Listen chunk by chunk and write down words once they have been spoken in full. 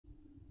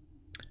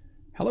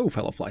Hello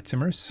fellow flight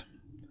simmers,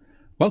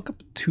 welcome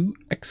to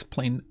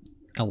X-Plane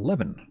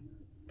 11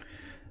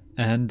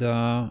 and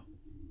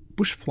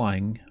Bush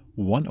Flying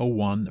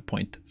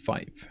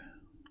 101.5.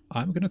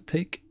 I'm gonna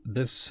take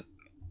this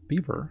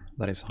beaver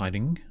that is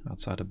hiding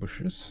outside the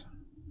bushes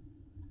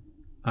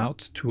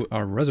out to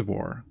a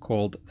reservoir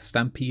called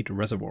Stampede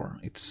Reservoir.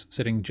 It's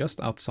sitting just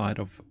outside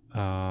of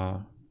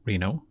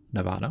Reno,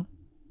 Nevada.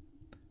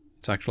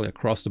 It's actually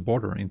across the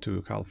border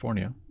into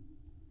California.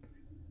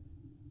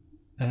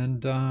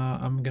 And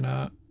I'm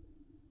gonna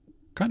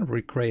kind of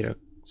recreate a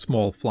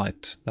small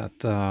flight that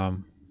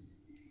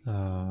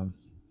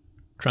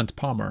Trent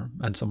Palmer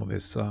and some of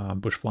his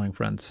bush flying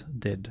friends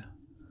did.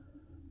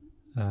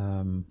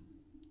 And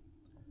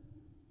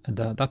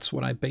that's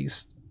what I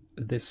based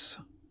this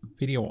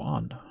video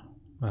on.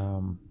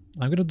 I'm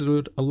gonna do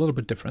it a little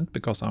bit different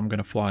because I'm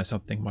gonna fly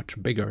something much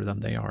bigger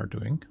than they are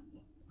doing.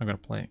 I'm gonna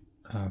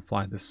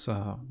fly this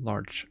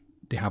large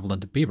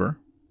Dehavilland Beaver.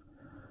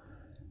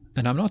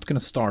 And I'm not going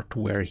to start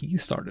where he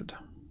started.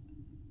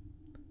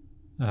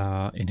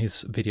 In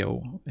his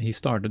video, he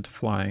started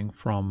flying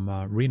from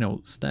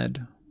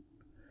Reno-Stead.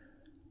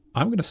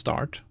 I'm going to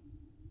start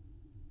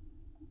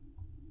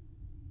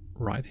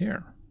right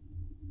here.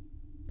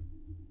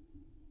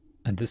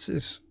 And this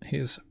is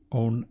his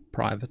own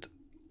private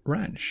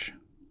ranch,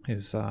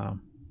 his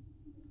own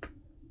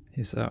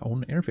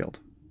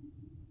airfield.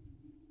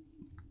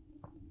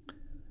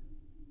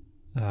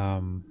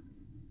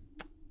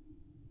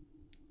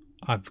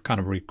 I've kind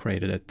of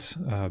recreated it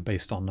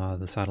based on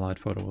the satellite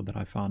photo that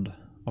I found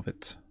of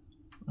it.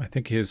 I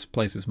think his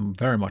place is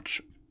very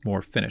much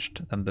more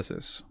finished than this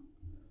is.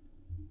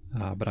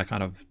 But I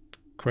kind of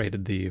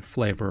created the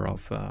flavor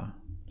of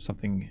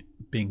something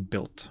being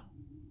built.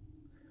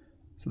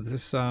 So this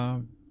is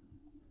a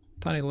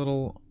tiny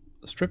little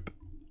strip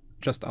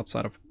just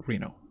outside of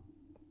Reno.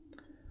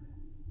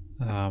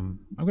 I'm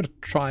going to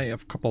try a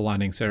couple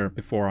landings here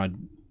before I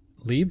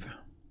leave.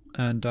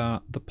 And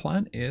the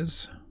plan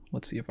is...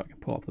 Let's see if I can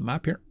pull up the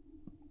map here.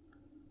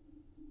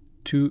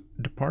 To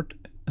depart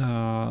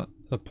the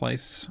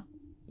place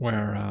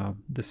where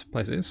this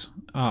place is.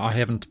 I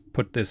haven't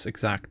put this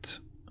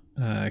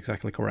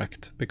exactly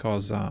correct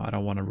because I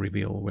don't want to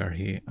reveal where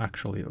he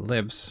actually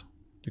lives.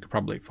 You could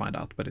probably find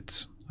out,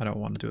 but I don't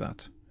want to do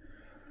that.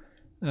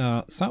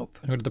 South.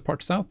 I'm going to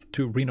depart south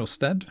to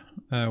Reno-Stead,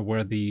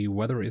 where the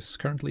weather is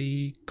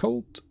currently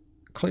cold,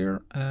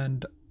 clear,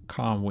 and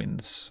calm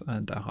winds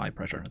and high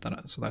pressure.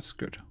 So that's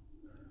good.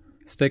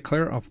 Stay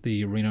clear of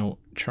the Reno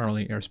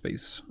Charlie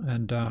airspace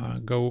and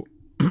go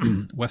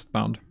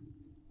westbound.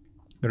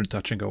 I'm going to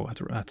touch and go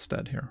at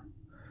Stead here.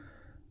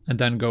 And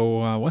then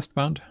go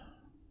westbound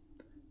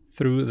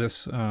through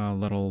this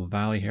little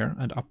valley here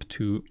and up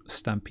to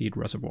Stampede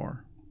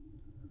Reservoir.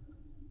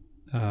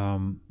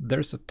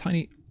 There's a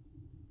tiny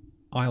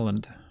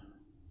island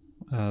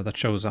that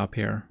shows up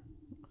here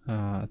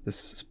at this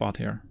spot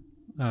here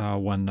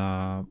when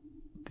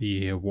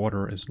the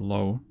water is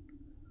low.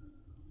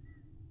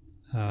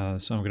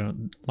 So I'm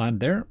going to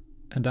land there,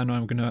 and then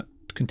I'm going to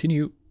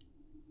continue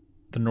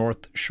the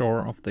north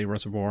shore of the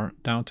reservoir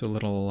down to a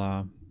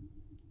little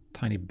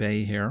tiny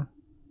bay here.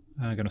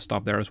 I'm going to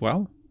stop there as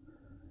well,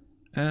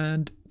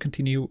 and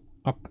continue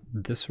up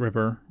this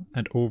river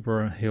and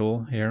over a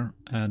hill here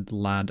and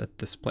land at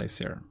this place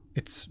here.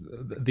 It's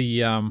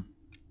the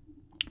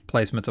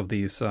placements of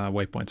these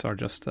waypoints are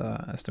just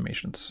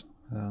estimations,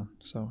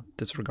 so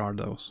disregard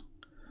those.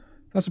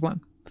 That's the plan.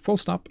 Full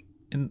stop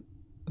in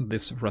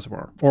this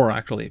reservoir, or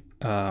actually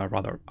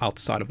rather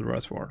outside of the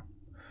reservoir,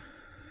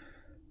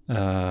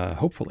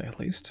 hopefully at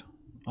least.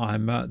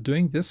 I'm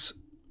doing this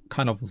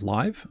kind of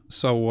live,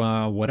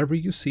 so whatever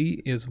you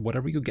see is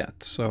whatever you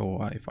get.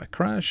 So if I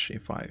crash,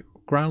 if I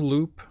ground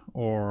loop,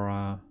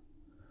 or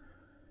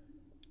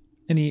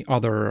any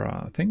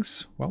other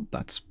things, well,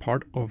 that's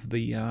part of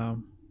the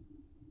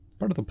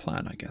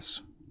plan, I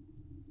guess.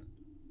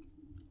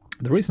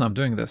 The reason I'm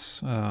doing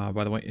this,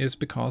 by the way, is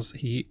because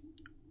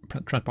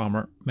Trent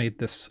Palmer made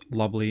this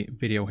lovely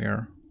video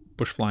here,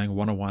 Bush Flying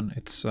 101.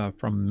 It's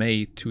from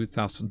May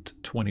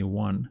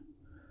 2021.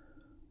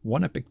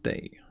 One epic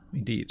day,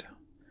 indeed.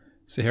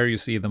 So here you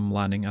see them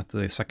landing at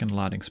the second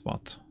landing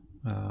spot.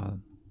 Oh,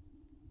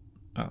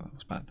 that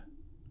was bad.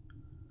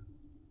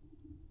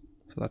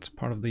 So that's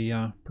part of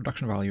the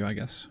production value, I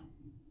guess.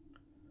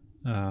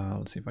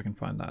 Let's see if I can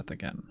find that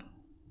again.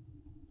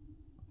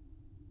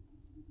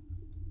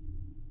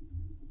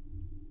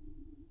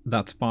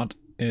 That spot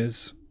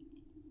is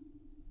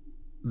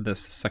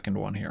this second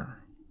one here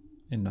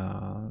in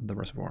the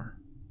reservoir.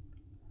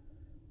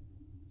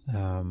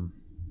 And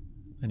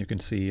you can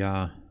see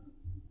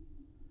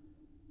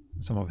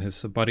some of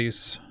his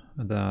buddies.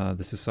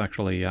 This is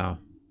actually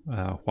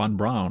Juan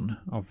Brown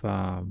of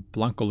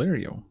Blanco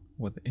Lirio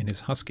in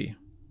his Husky.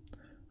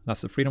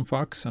 That's the Freedom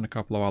Fox and a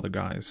couple of other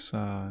guys.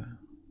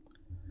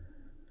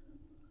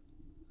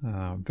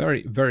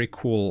 Very, very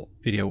cool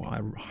video.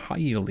 I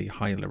highly,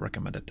 highly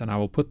recommend it. And I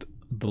will put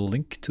the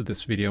link to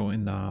this video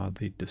in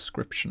the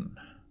description.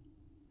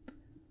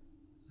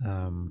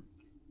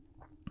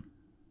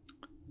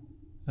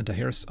 And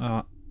here's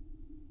a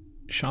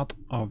shot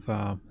of,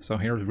 so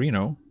here's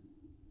Reno.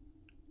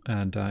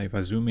 And if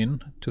I zoom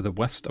in to the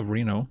west of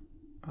Reno,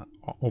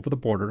 over the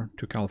border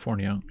to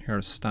California,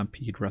 here's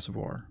Stampede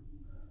Reservoir.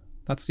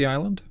 That's the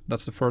island.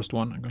 That's the first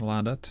one I'm going to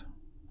land at.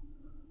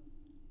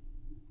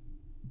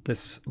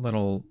 This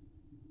little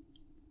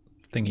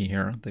thingy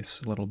here,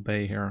 this little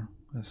bay here,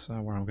 is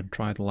where I'm going to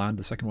try to land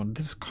the second one.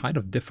 This is kind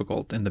of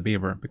difficult in the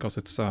Beaver because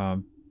it's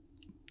kind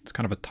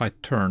of a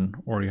tight turn,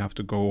 or you have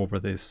to go over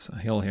this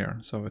hill here.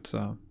 So it's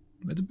a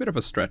bit of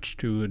a stretch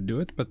to do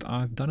it, but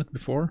I've done it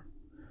before.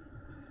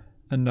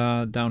 And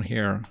down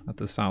here at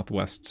the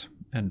southwest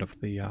end of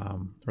the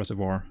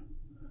reservoir,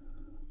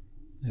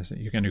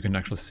 you can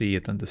actually see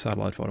it in the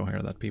satellite photo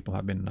here that people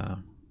have been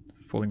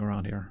fooling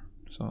around here.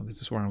 So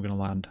this is where I'm going to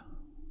land,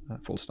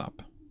 full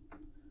stop.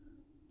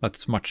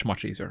 That's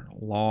much easier.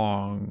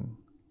 Long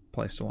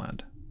place to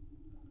land.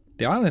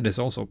 The island is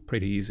also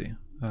pretty easy.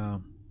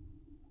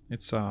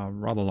 It's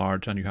rather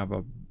large, and you have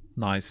a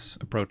nice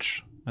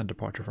approach and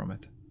departure from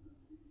it.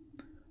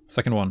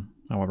 Second one,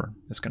 however,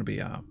 is going to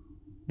be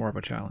more of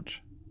a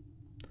challenge.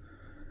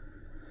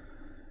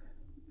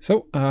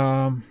 So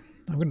I'm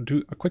going to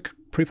do a quick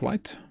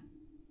pre-flight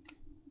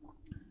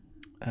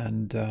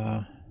and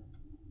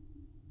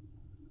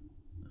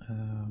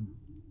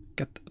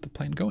get the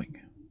plane going.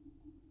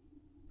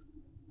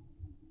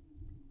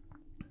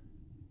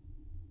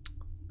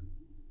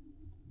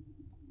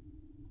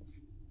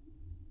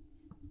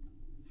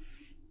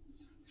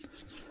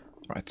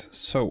 Right,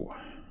 so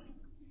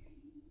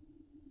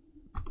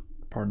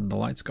pardon the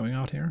lights going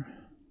out here.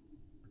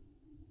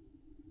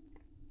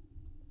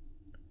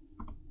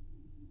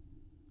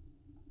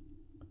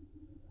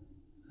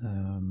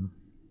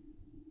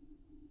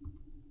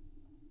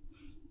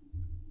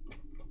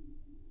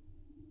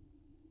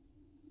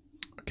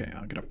 Okay,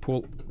 I'm gonna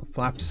pull the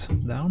flaps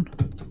down,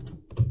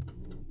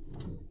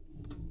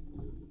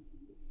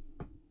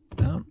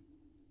 down,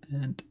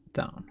 and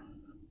down.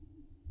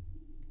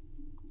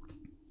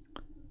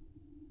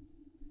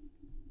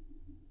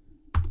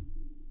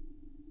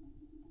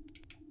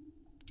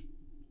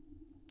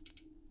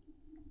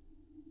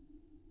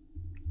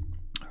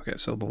 Okay,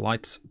 so the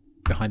lights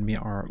behind me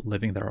are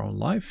living their own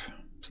life,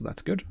 so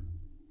that's good.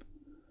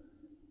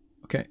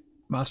 Okay,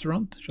 master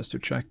run, just to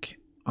check.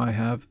 I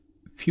have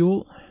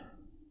fuel,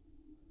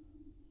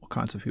 all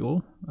kinds of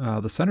fuel.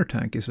 The center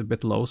tank is a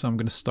bit low, so I'm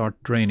going to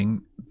start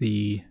draining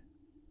the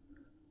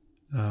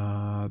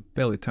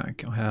belly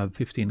tank. I have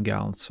 15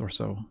 gallons or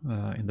so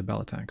in the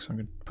belly tank, so I'm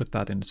going to put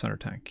that in the center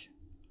tank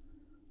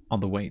on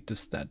the way to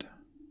Stead.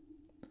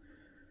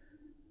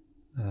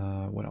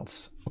 What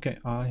else? Okay,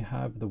 I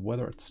have the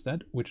weather at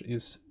Stead, which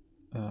is,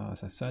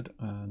 as I said,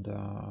 and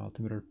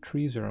altimeter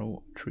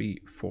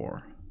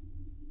 3034. I'm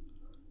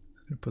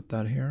gonna put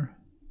that here.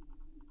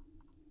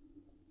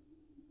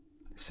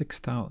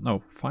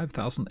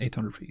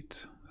 5,800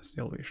 feet. That's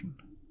the elevation,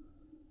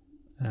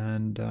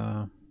 and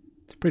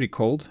it's pretty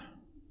cold.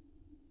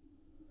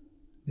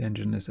 The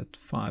engine is at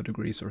 5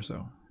 degrees or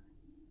so.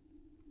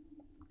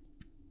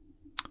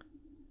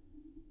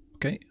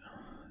 Okay.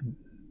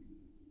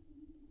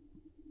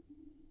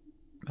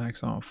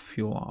 Max off,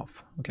 fuel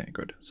off. Okay,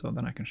 good. So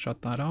then I can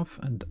shut that off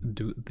and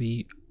do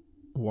the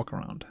walk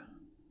around.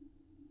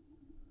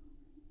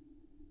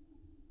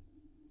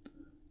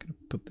 Gonna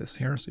put this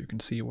here so you can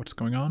see what's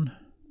going on.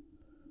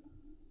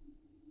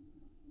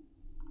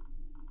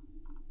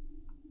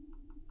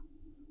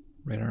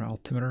 Radar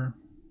altimeter.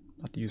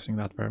 Not using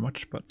that very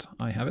much, but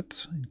I have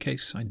it in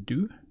case I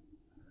do.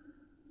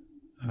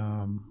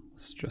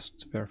 Let's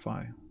just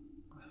verify.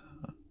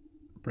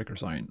 Breaker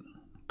sign.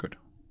 Good.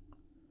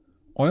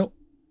 Oil.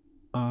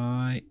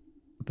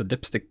 The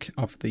dipstick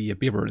of the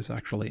Beaver is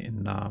actually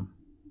in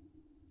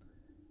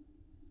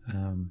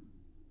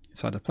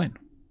inside the plane,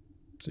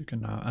 so you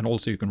can and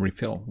also you can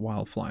refill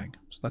while flying,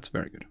 so that's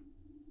very good.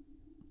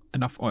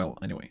 Enough oil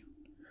anyway.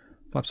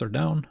 Flaps are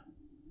down.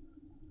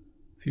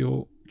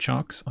 Fuel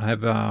chocks. I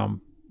have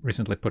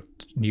recently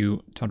put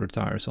new Tundra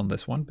tires on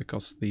this one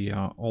because the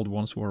old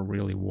ones were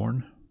really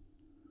worn.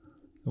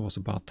 It was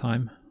about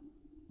time.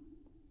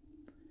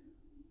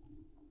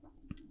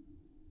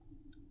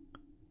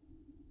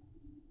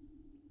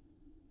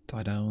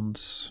 Tie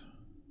downs.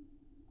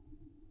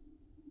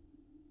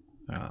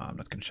 I'm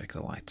not going to check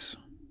the lights.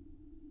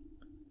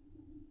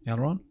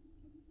 Aileron.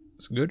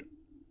 It's good.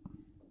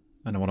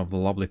 And one of the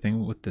lovely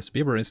things with this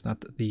Beaver is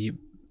that the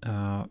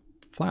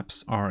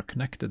flaps are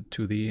connected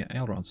to the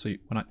ailerons. So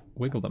when I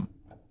wiggle them,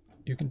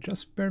 you can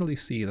just barely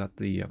see that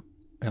the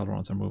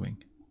ailerons are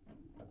moving.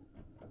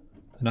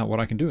 And now what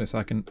I can do is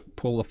I can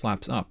pull the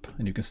flaps up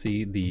and you can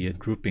see the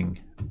drooping,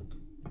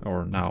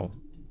 or now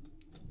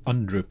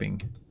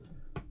undrooping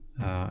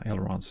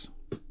ailerons.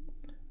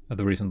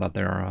 The reason that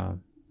they are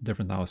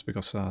different now is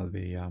because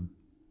the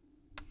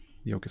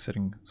yoke is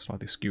sitting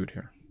slightly skewed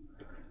here.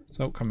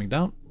 So coming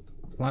down,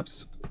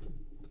 flaps,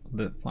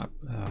 the flap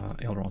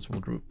ailerons will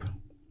droop.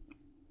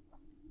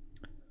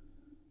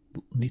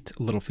 Neat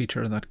little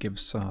feature that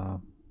gives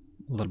a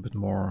little bit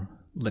more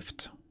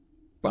lift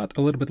but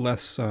a little bit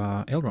less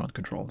aileron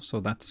control, so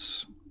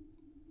that's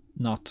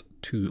not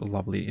too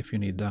lovely if you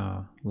need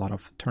a lot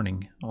of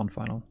turning on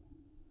final.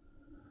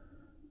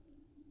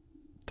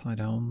 Tie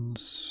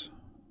downs,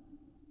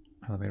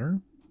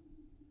 elevator,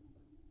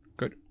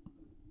 good.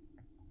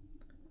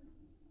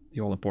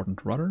 The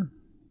all-important rudder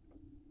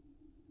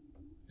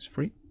is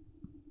free.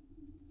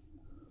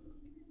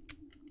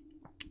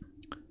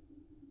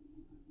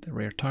 The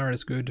rear tire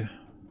is good.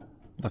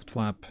 Left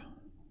flap,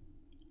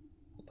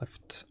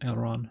 left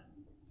aileron,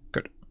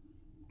 good.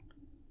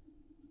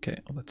 Okay,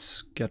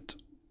 let's get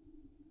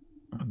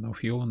no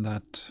fuel in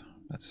that.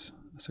 That's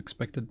as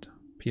expected.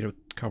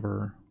 Pitot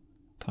cover,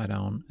 tie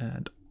down,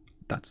 and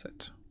that's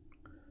it.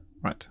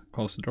 Right,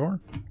 close the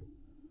door.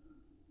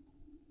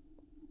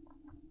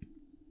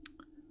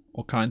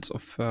 All kinds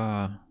of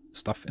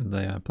stuff in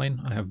the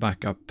plane. I have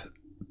backup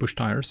bush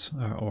tires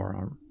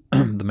or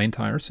the main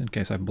tires in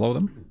case I blow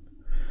them.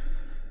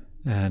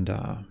 And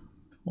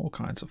all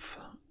kinds of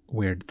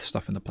weird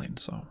stuff in the plane,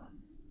 so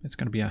it's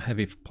going to be a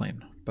heavy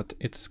plane, but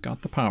it's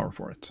got the power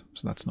for it,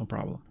 so that's no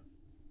problem.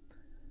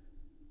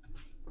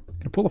 I'm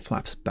going to pull the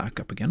flaps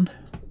back up again.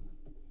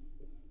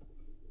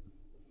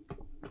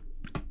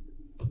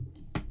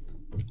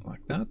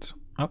 Like that.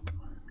 Up.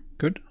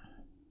 Good.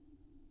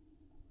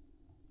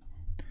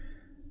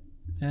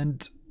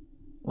 And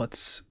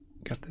let's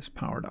get this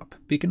powered up.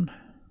 Beacon.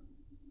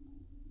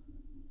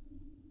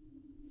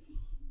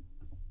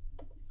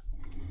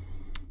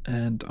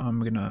 And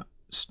I'm gonna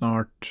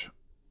start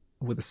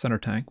with the center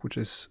tank, which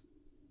is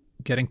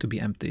getting to be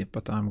empty,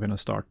 but I'm gonna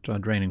start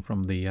draining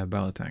from the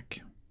belly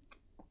tank.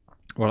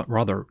 Well,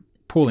 rather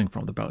pulling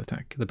from the belly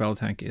tank. The belly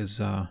tank is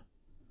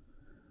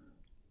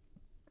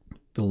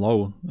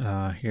below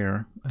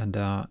here, and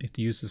it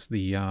uses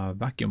the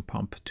vacuum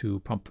pump to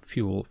pump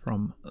fuel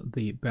from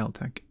the belly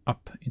tank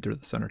up into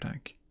the center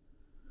tank.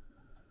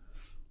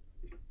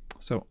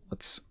 So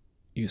let's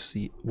use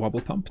the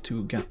wobble pump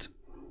to get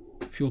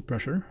fuel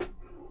pressure.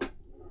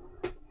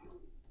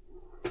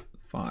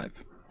 5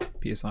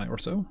 psi or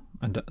so,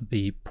 and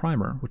the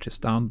primer, which is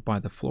down by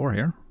the floor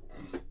here,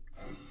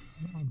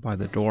 by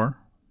the door.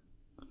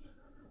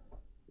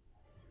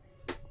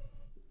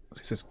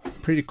 This is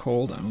pretty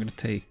cold. I'm gonna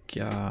take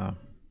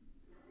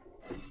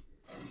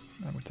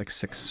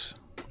 6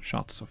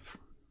 shots of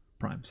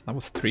primes. That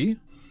was 3,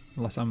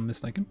 unless I'm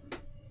mistaken.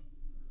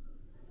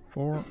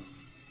 4,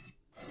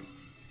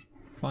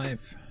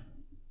 5,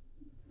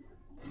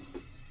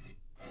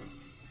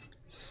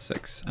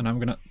 6, and I'm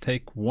gonna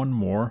take one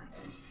more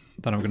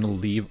that I'm gonna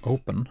leave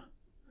open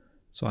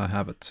so I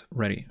have it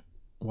ready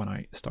when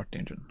I start the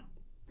engine.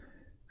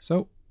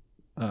 So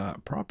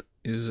prop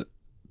is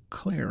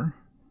clear,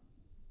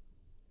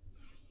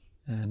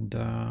 and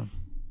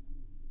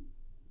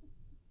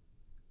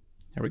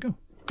here we go.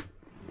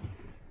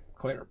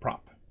 Clear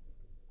prop.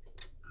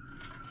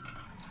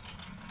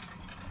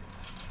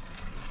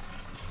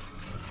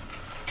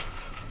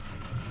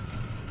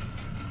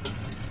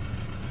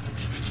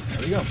 There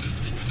we go.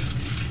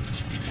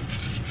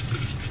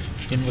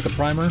 In with the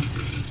primer.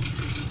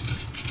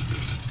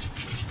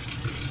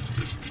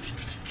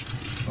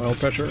 Oil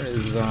pressure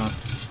is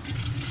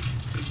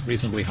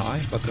reasonably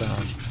high, but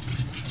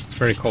it's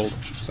very cold,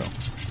 so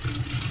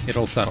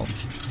it'll settle.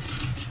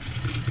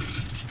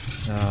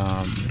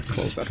 I'm gonna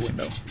close that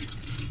window.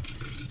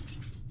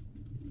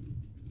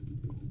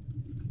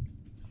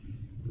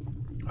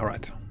 All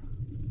right.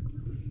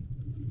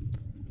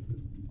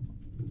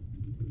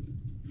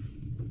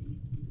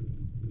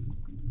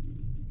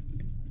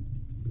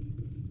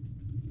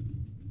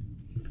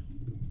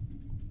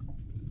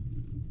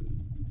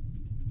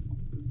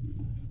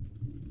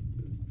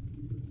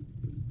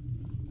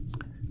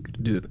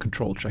 Do the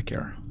control check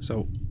here.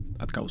 So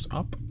that goes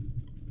up,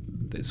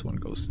 this one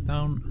goes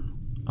down,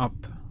 up,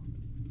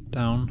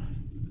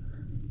 down,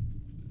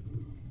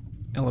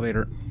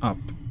 elevator up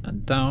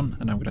and down,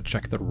 and I'm gonna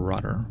check the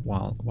rudder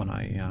when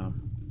I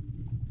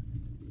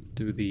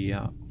do the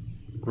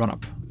run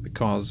up,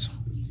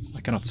 because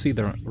I cannot see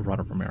the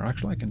rudder from here.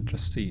 Actually, I can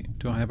just see.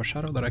 Do I have a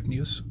shadow that I can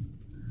use?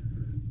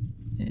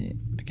 I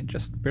can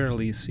just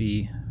barely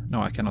see.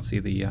 No, I cannot see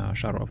the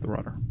shadow of the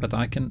rudder, but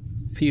I can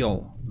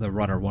feel the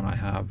rudder when I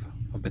have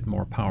a bit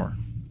more power.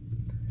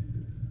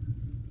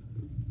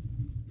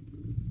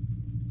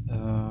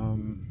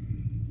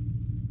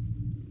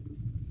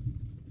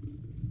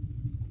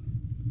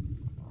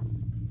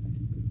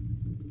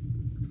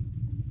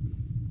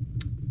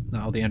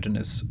 Now the engine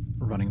is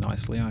running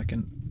nicely. I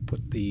can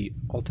put the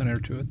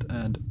alternator to it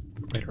and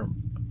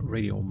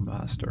radio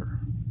master,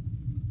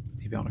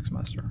 avionics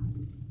master.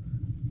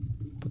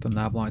 Put the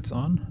nav lights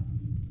on.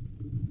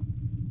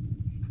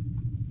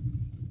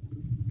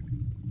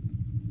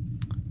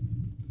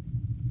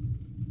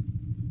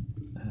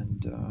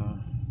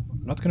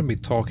 I'm not going to be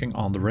talking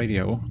on the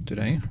radio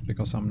today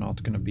because I'm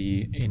not going to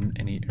be in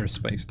any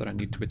airspace that I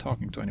need to be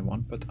talking to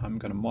anyone, but I'm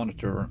going to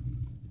monitor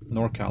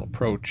NorCal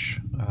approach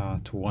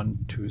to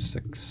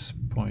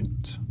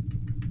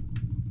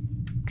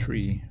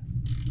 126.3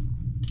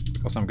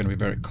 because I'm going to be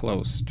very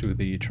close to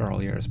the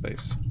Charlie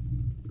airspace.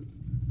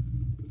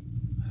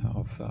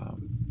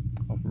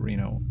 of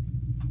Reno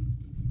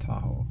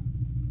Tahoe.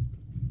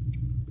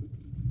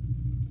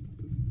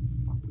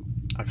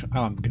 Actually,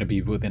 I'm gonna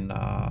be within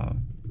a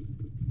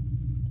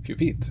few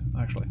feet.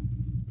 Actually,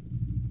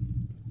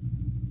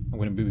 I'm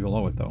gonna be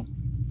below it though.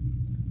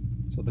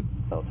 So the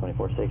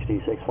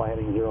 2466, fly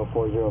heading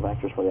 040,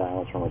 vectors for the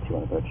ILS runway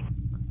 21 approach.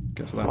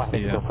 Okay, so that's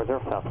the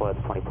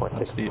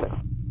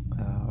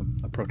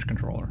approach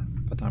controller.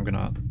 But I'm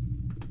gonna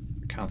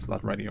cancel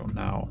that radio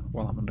now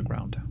while I'm on the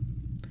ground.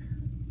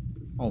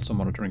 Also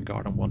monitoring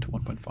guard on 1 to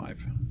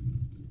 1.5.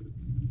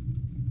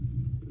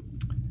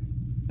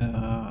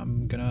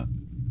 I'm gonna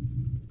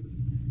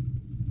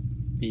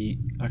be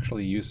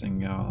actually using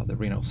the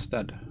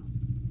Reno-Stead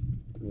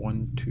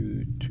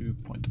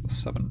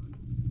 122.7.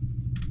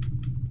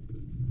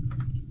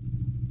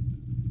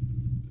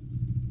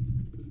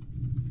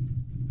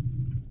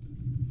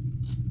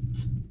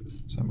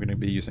 So I'm going to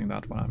be using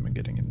that when I'm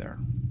getting in there.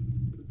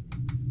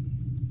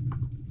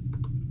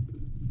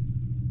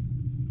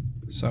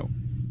 So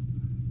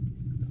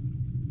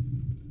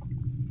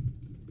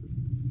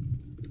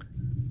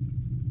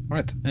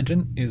alright,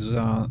 engine is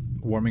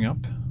warming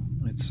up.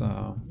 It's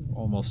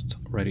almost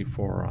ready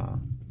for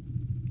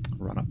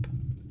run-up.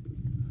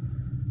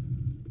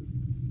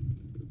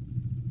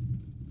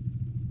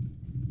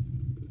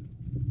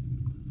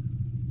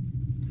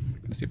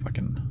 Gonna see if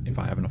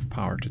I have enough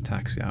power to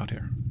taxi out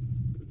here.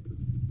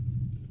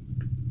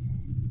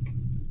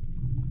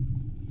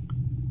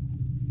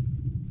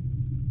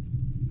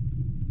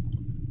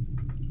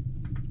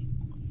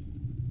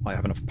 I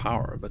have enough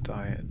power, but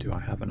do I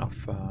have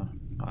enough?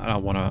 I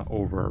don't want to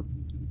over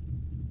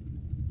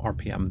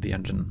RPM the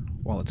engine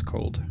while it's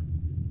cold.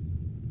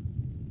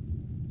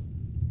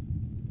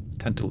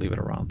 Tend to leave it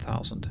around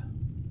 1000.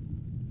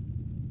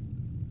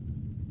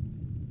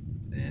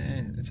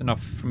 It's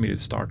enough for me to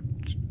start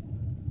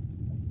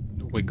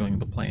wiggling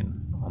the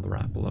plane on the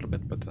ramp a little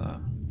bit, but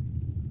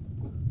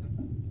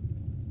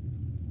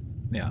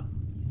yeah,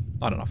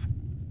 not enough.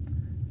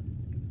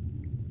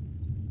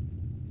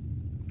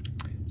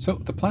 So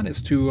the plan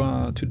is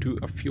to do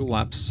a few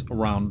laps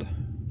around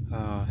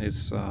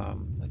his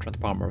Trent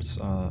Palmer's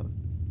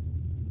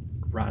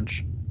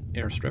ranch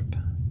airstrip.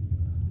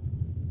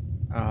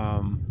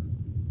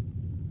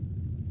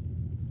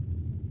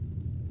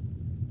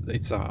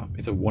 It's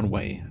a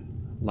one-way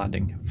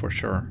landing for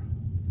sure.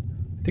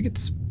 I think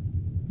it's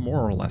more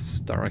or less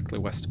directly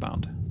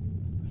westbound.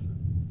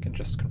 I can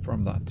just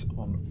confirm that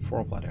on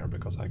 4-flight here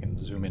because I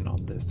can zoom in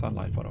on the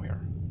satellite photo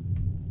here.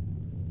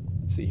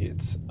 Let's see,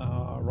 it's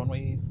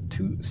runway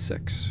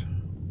 26.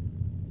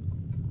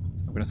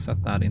 I'm going to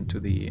set that into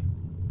the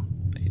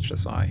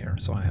HSI here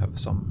so I have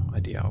some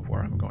idea of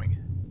where I'm going.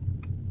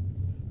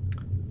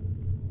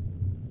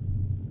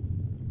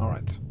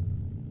 Alright.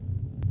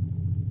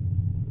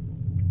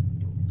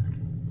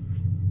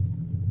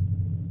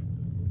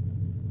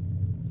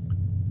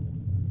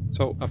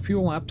 So a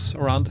few laps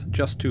around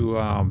just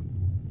to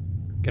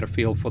get a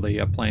feel for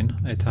the plane.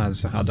 It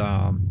has had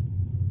a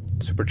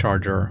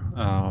supercharger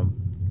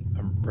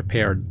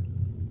repaired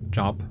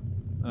job,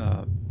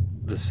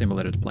 the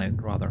simulated plane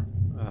rather,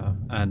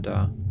 and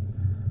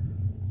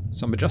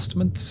some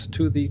adjustments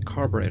to the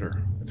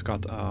carburetor. It's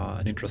got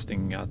an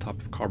interesting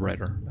type of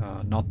carburetor,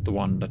 not the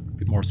one that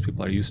most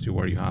people are used to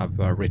where you have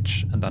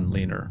rich and then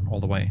leaner all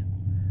the way.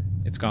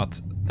 It's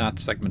got that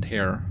segment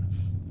here.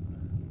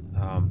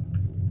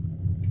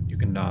 You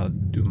can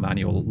do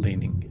manual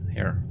leaning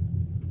here,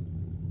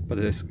 but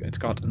it's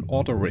got an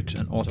auto rich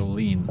and auto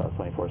lean.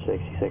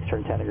 2466,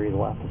 turn 10 degrees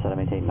left to set and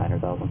maintain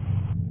 9,000.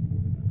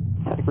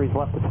 10 degrees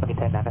left to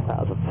maintain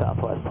 9,000,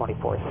 southwest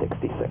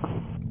 2466.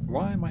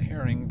 Why am I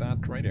hearing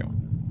that radio?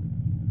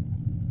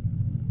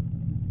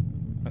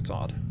 That's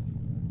odd.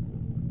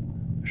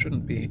 I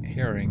shouldn't be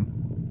hearing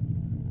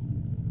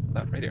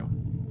that radio.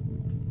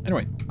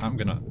 Anyway, I'm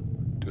gonna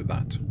do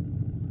that.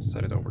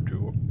 Set it over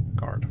to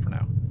guard for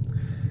now.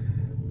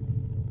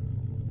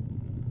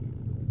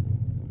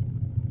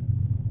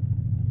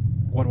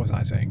 What was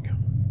I saying?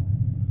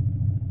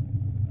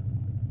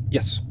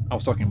 Yes, I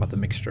was talking about the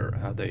mixture,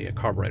 the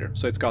carburetor.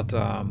 So it's got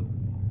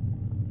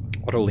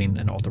auto lean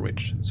and auto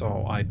rich.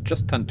 So I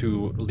just tend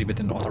to leave it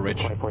in auto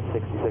rich.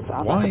 2466.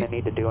 I'm not going to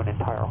need to do an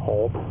entire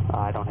hold.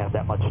 I don't have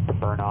that much to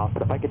burn off,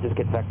 but if I could just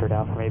get vectored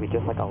out for maybe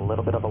just like a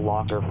little bit of a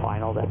longer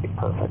final, that'd be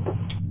perfect.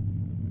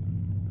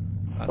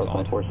 That's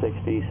odd.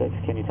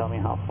 2466. Can you tell me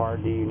how far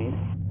do you need?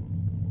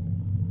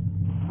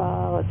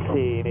 Let's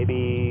see,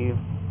 maybe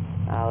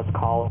let's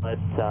call it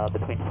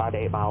between 5 to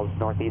 8 miles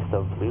northeast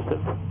of Lucid.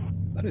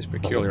 That is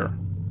peculiar.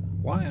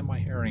 Why am I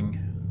hearing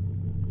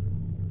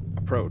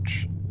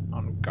approach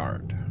on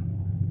guard?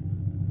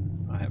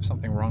 I have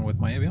something wrong with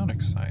my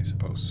avionics, I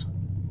suppose.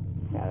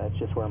 Yeah, that's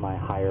just where my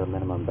higher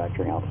minimum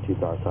vectoring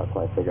altitudes are, so that's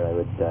why I figured I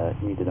would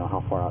need to know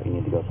how far out you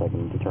need to go so I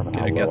can determine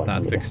how low I can get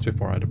that fixed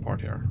before I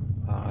depart here.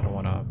 I don't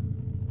want to...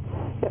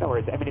 Yeah, no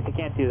worries. I mean, if you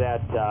can't do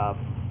that,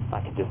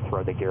 I can just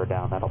throw the gear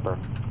down. That'll burn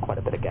quite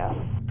a bit of gas.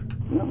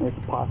 No,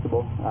 it's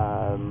possible.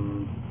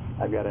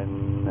 I've got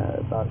an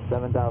about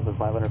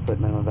 7,500 foot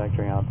minimum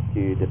vectoring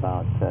altitude,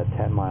 about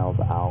 10 miles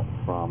out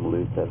from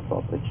Reno-Stead, so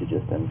I'll put you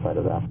just inside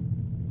of that.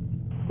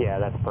 Yeah,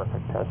 that's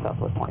perfect.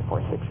 Southwest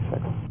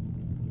 2466.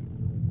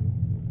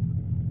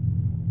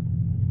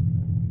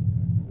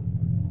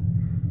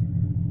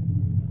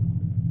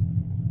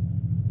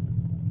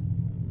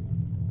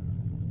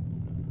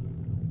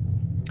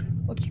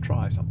 Let's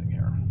try something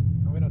here.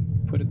 I'm gonna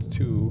put it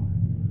to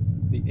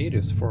the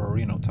 80s for a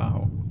Reno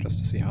Tahoe, just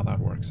to see how that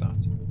works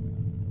out.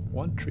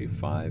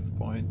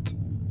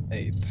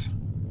 135.8.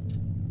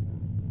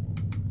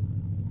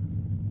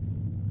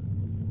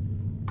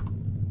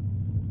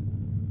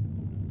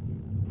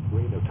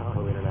 Reno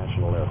Tahoe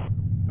International Air.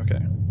 Okay,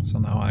 so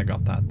now I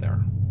got that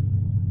there.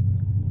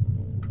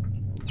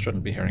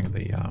 Shouldn't be hearing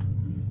the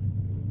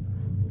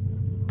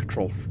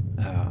control.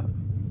 I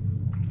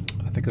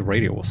think the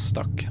radio was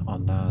stuck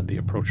on the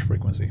approach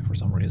frequency for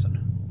some reason.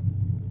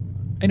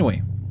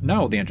 Anyway,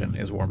 now the engine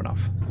is warm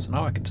enough, so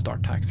now I can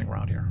start taxiing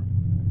around here.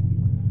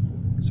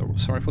 So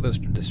sorry for this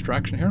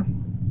distraction here.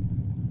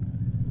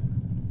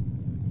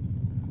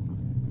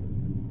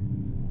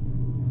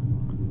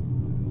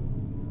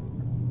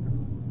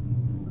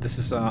 This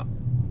is,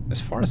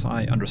 as far as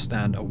I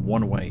understand, a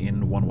one-way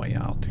in, one-way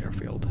out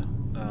airfield.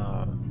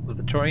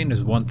 The terrain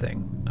is one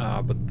thing,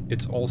 but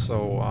it's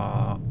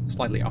also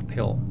slightly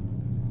uphill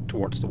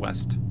towards the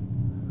west.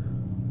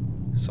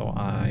 So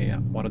I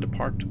want to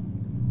depart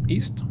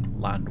east,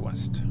 land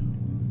west.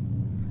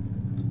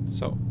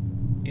 So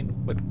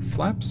in with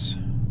flaps.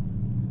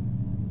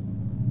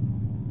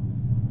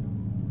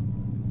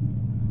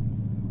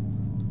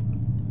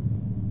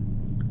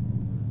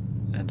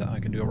 And I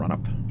can do a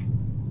run-up.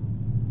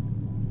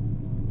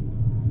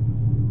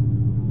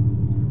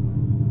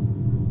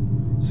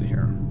 Let's see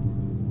here.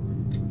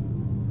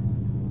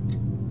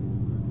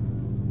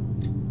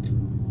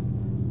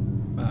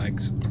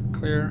 Bags are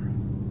clear.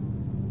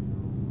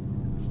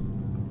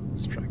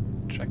 Let's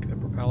check the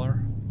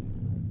propeller.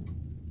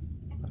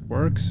 That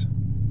works.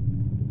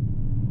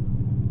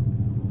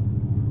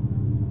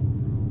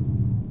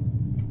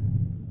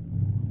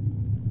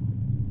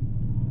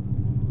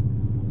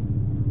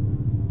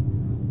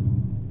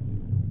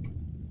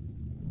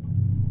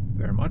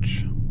 Very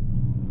much.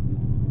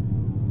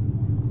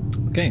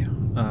 Okay,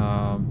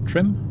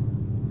 trim,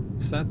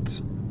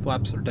 set,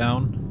 flaps are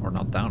down, or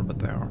not down, but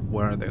they are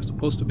where they're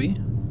supposed to be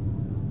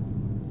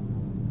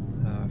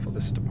for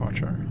this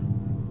departure.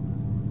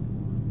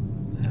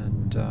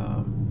 And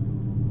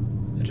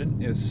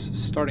engine is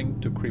starting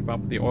to creep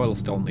up. The oil is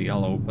still in the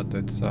yellow, but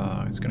it's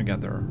gonna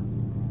get there.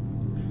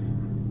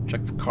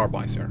 Check for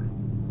carbis here.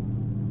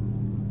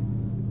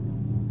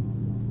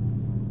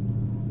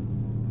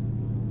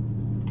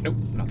 Nope,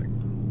 nothing.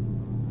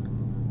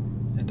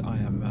 And I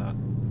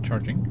am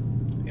charging,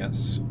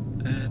 yes.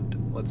 And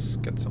let's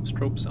get some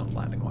strobes on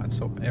landing lights.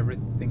 So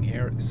everything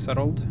here is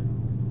settled.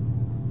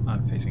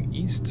 I'm facing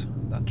east.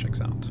 That checks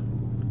out.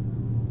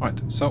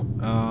 Alright, so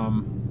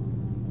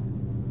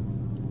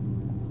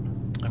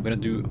I'm gonna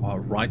do a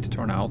right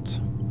turn out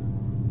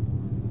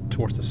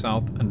towards the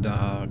south and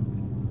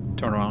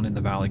turn around in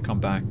the valley, come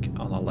back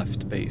on a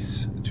left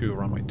base to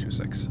runway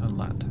 26 and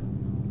land.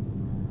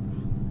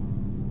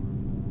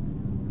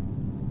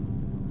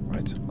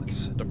 Right,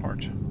 let's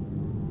depart.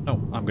 No,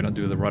 I'm gonna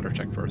do the rudder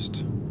check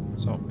first.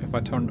 So if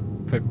I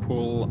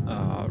pull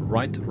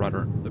right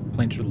rudder, the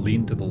plane should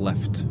lean to the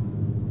left.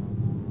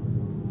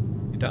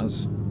 It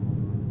does.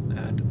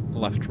 And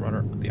left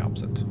rudder, the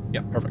opposite.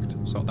 Yeah, perfect.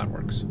 So that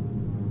works.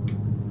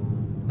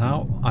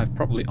 Now I've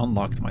probably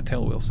unlocked my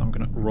tail wheel, so I'm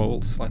gonna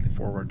roll slightly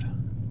forward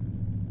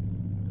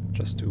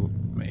just to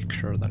make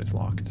sure that it's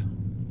locked.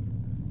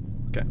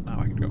 Okay, now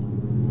I can go.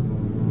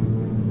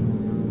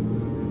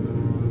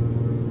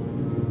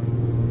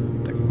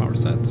 Power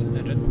set,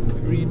 engine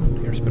green,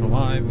 airspin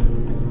alive,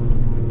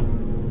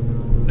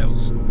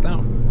 nose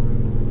down,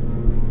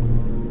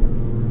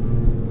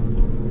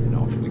 and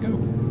off we go,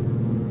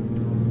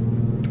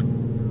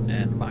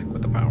 and back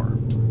with the power.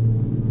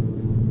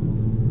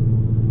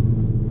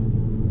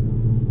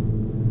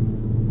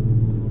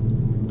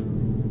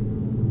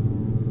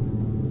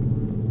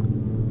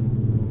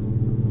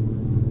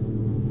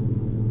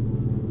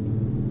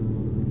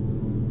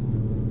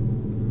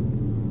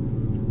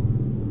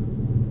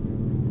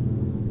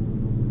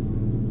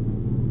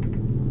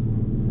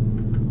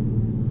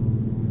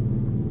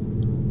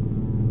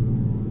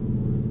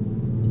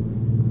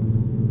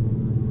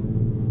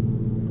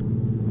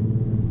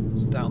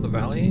 Down the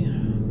valley,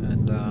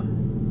 and gonna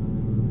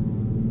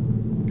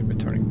be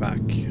turning back.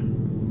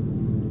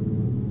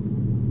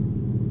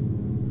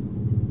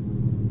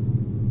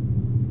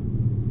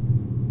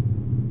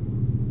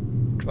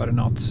 Try to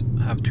not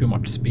have too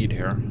much speed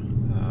here,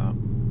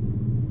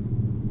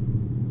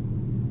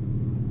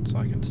 so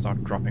I can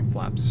start dropping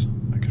flaps.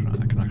 I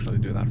can actually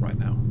do that right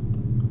now.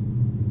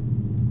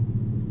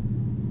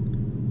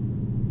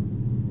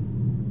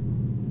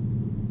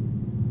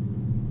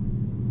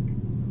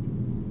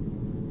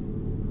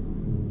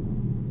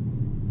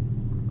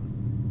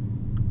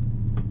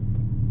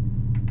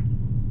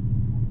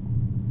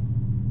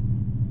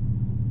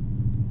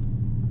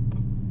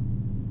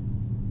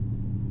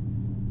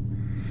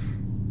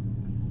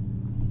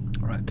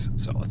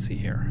 So let's see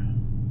here.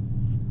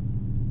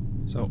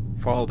 So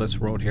follow this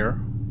road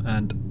here,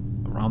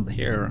 and around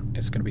here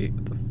is going to be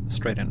the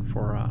straight in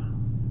for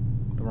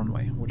the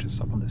runway, which is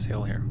up on this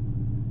hill here.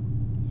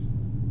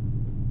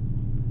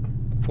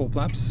 Full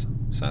flaps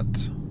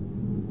set,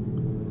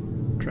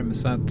 trim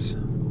is set,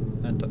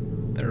 and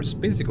there's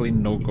basically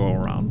no go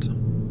around,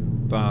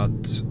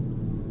 but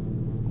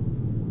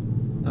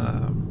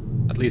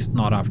at least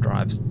not after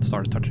I've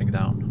started touching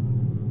down.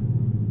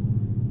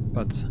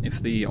 But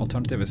if the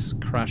alternative is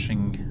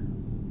crashing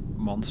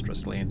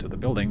monstrously into the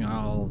building,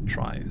 I'll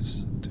try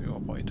to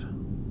avoid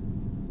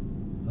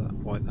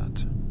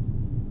that.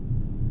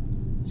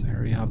 So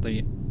here you have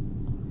the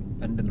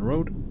bend in the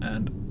road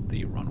and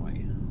the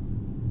runway.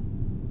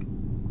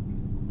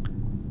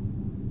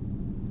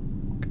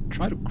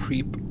 Try to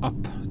creep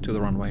up to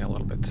the runway a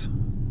little bit,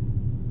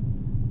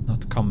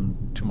 not come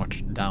too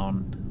much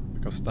down,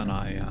 because then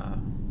I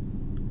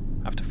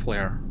have to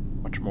flare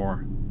much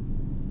more.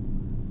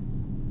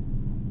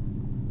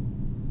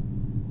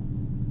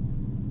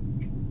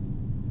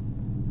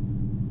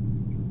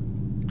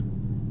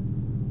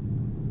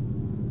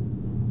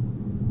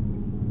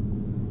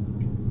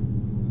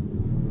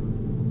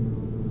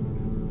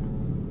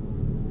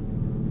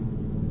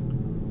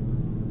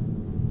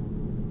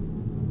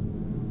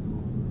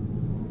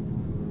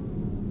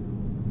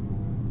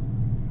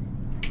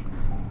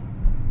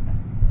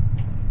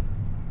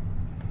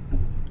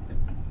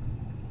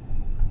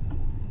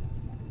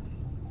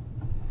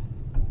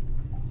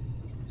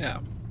 Yeah,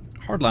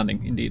 hard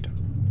landing indeed,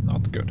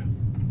 not good,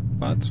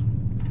 but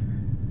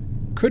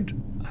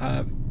could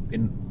have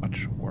been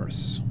much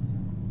worse.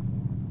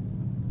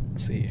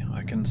 Let's see,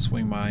 I can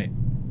swing my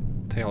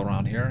tail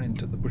around here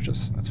into the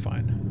bushes, that's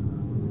fine.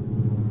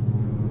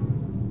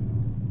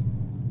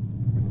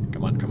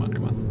 Come on, come on,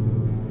 come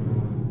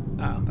on.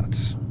 Ah,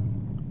 that's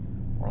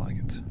more like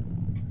it.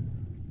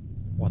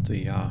 Want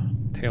the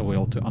tail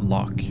wheel to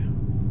unlock.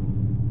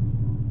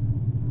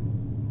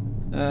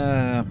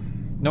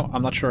 No,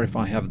 I'm not sure if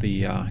I have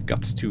the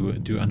guts to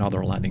do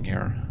another landing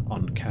here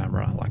on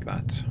camera like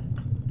that.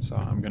 So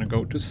I'm gonna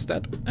go to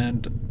Stead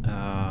and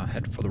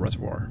head for the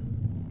reservoir.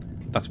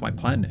 That's my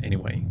plan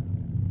anyway.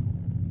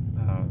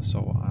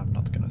 So I'm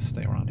not gonna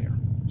stay around here.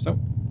 So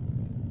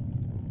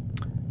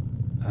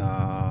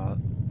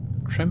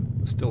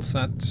trim still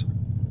set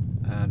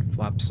and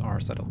flaps are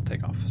set on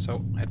takeoff.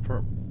 So head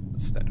for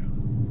Stead.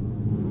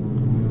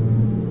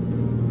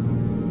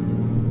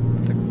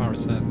 Power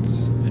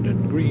sets,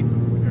 engine green,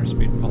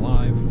 airspeed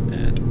alive,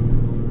 and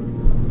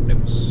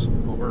nose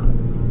over.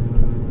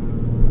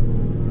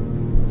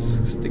 Let's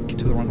stick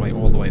to the runway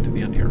all the way to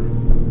the end here.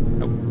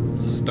 Oh,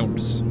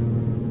 stones.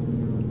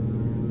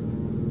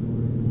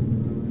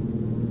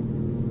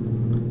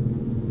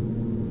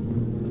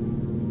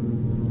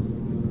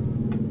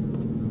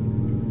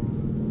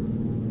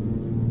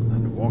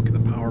 And walk the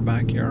power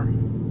back here.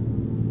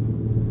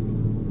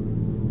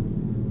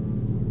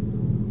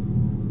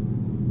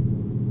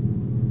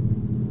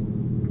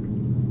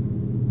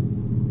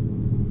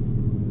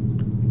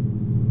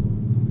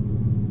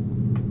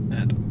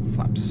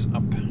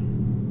 Up.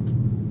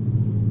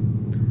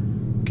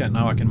 Okay,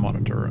 now I can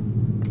monitor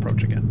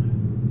approach again.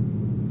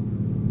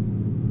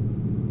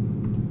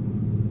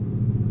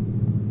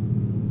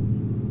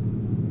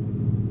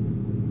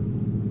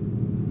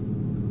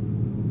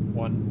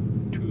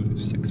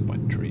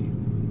 126.3.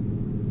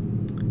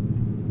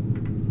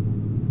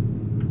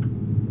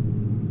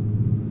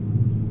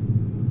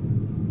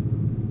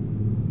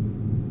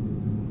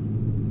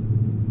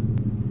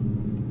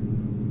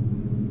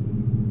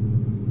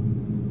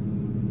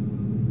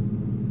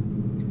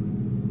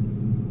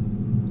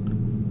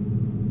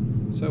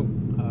 So,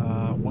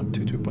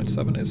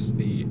 122.7 is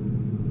the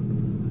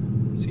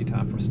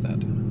CTAF for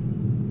Stead.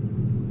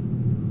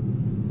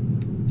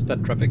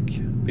 Stead traffic,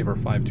 Beaver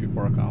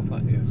 524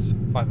 Alpha is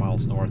 5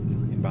 miles north,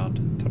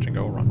 inbound, touch and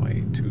go,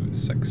 runway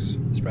 26,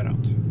 straight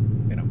out,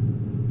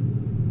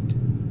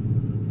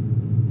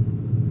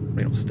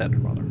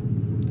 Reno-Stead, rather.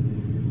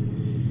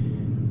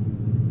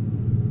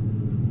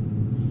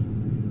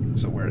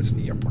 So where is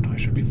the airport? I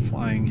should be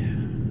flying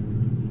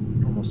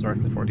almost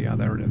directly for the,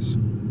 there it is.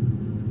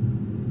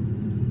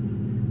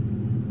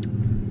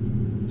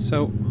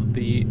 So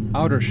the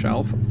outer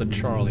shelf of the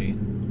Charlie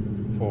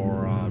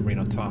for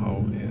Reno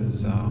Tahoe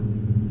is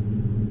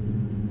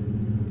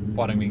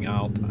bottoming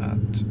out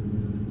at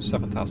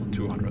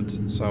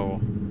 7,200.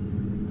 So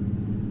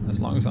as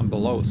long as I'm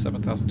below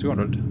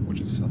 7,200,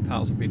 which is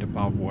 1,000 feet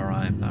above where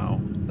I am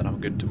now, then I'm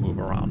good to move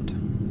around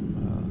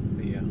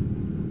the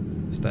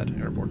Stead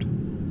airport.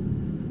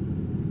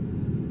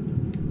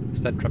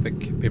 Stead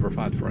traffic, Beaver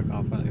 5 for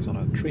Alpha is on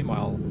a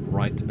 3-mile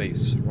right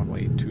base,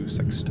 runway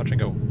 26, touch and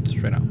go,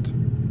 straight out.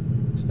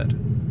 Stead.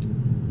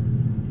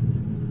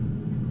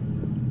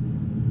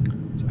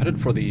 So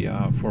headed for the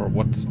for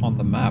what's on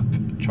the map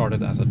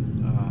charted as a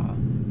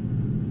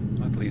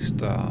at least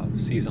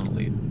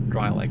seasonally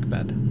dry lake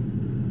bed.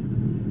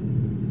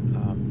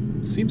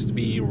 Seems to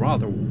be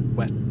rather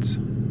wet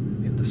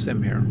in the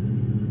sim here,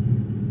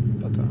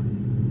 but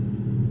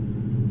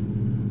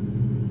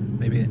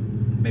maybe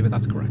maybe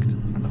that's correct.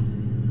 I don't know.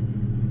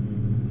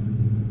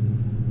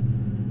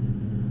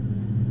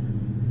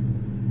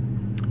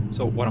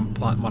 So what I'm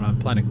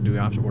planning to do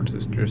afterwards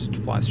is just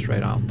fly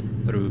straight out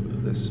through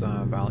this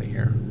valley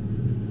here.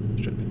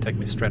 Should take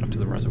me straight up to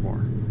the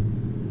reservoir.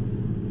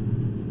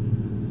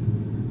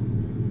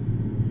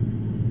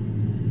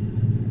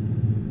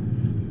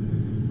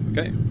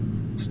 Okay,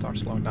 start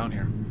slowing down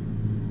here.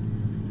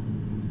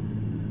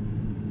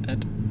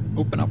 And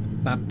open up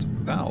that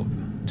valve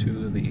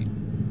to the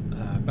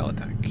belly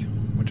tank,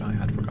 which I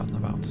had forgotten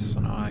about.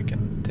 So now I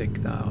can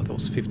take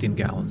those 15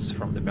 gallons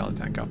from the belly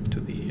tank up to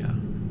the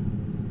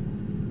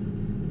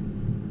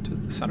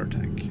center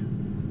tank.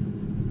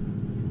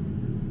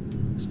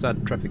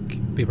 Stead traffic,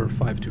 Beaver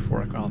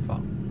 524 Echo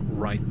Alpha,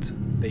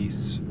 right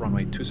base,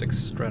 runway 26,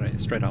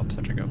 straight out,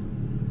 touch and go.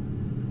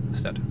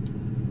 Stead.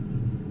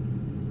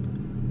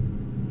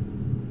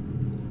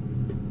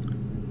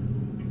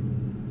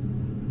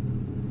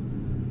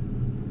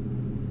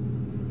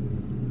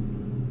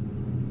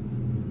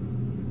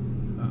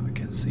 I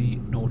can see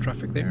no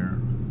traffic there,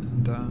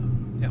 and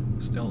yeah,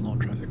 still no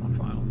traffic on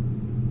file.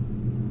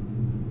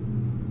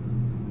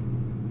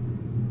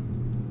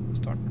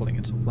 Start pulling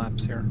in some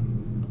flaps here.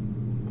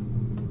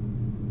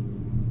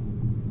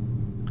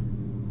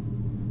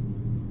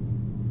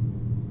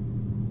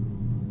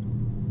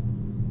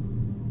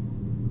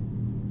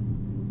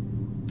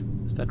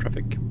 Stead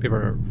traffic,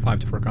 Beaver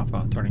 524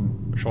 Alpha,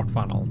 turning short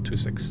final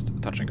 26,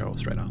 touch and go,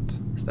 straight out.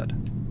 Stead.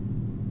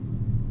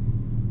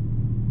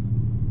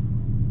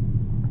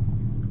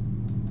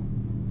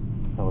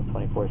 Level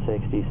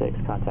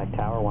 2466, contact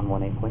tower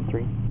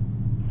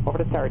 118.3. Over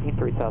to tower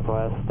 3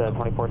 southwest,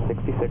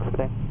 2466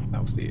 today.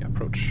 That was the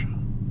approach.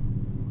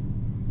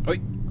 Oi,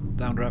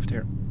 downdraft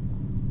here.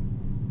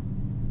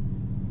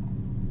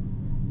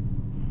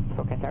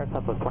 Okay, tower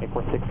southwest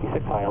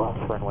 2466, high left,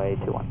 runway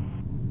 21.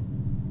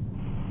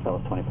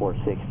 Southwest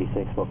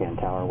 2466, Spokane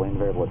Tower, wind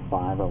variable at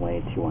 5,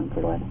 runway 21,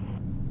 clear to land.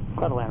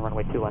 Clear to land,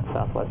 runway 21,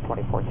 southwest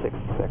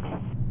 2466.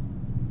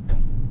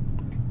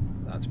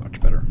 That's much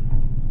better.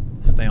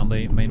 Stay on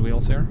the main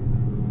wheels here.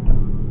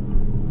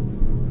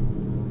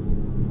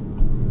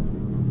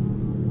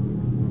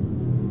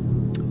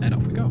 And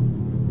off we go.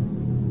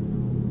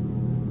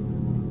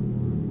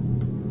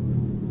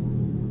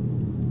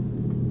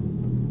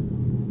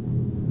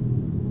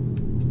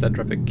 Stead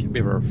traffic,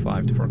 Beaver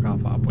 524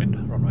 Alpha,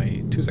 upwind,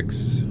 runway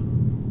 26,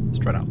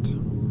 straight out.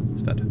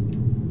 Stead.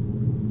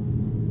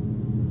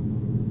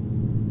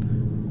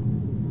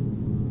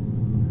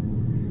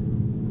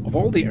 Of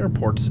all the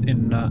airports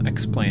in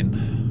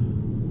X-Plane,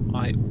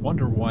 I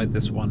wonder why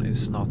this one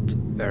is not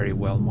very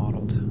well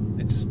modeled.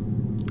 It's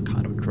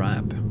kind of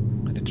drab,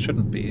 and it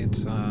shouldn't be.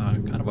 It's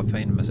kind of a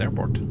famous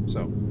airport,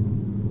 so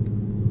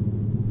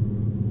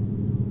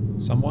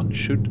someone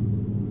should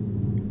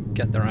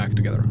get their act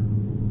together.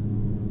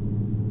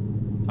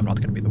 I'm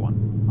not going to be the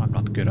one. I'm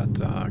not good at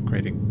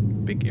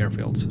creating big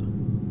airfields.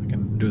 I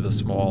can do the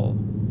small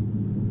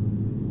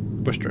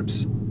bush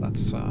trips.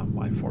 That's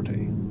my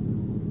forte.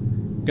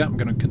 Okay, I'm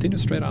going to continue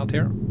straight out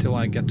here until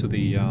I get to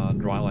the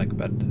dry lake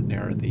bed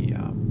near the...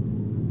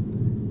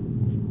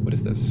 what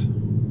is this?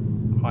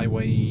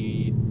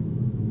 Highway...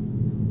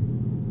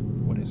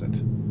 what is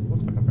it?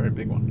 Looks like a very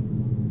big one.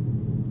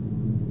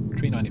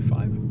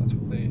 395, that's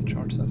what the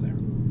chart says here.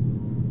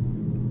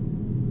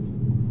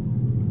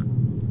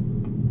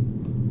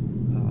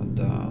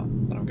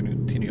 Then I'm going to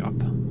continue up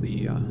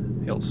the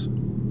hills.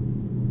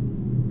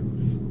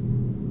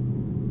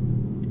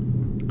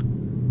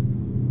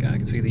 Okay, I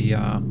can see the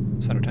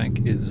center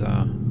tank is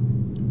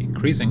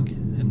increasing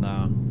in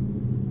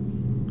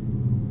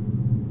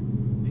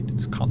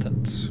its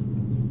contents,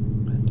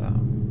 and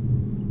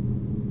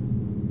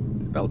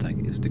the bell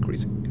tank is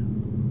decreasing.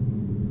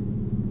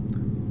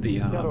 The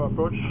Shadow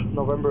approach,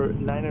 November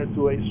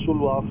 928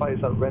 Zulu Alpha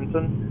is at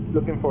Renton,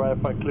 looking for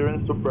Alpha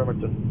clearance to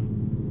Bremerton.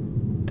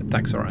 tip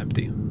tanks are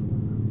empty.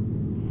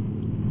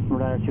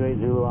 928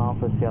 Zulu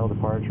Alpha, Seattle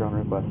departure on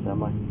request,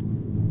 standby.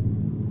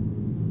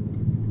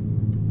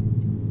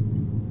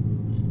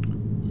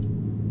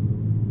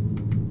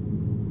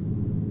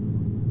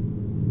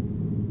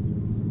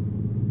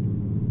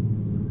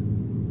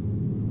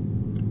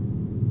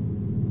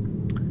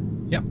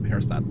 Yep,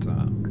 here's that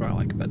dry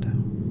lake bed.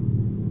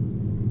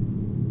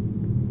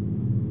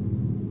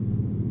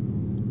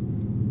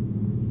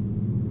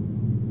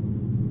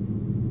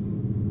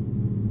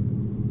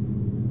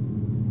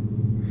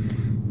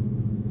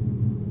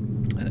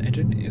 And the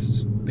engine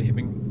is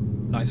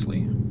behaving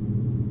nicely.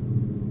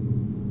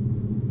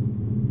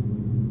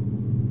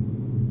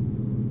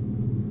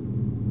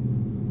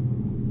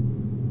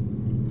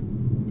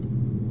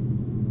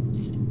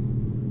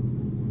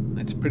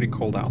 It's pretty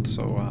cold out,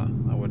 so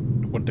I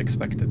wouldn't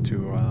expect it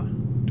to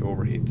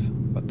overheat,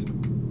 but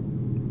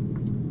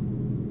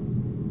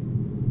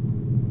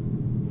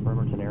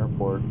Bremerton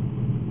Airport,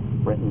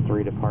 Renton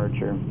 3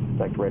 departure,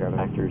 expect radar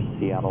vectors,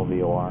 Seattle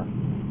VOR.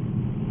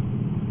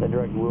 Then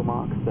direct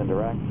WUMOX, then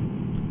direct.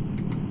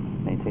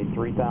 Maintain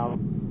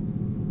 3000.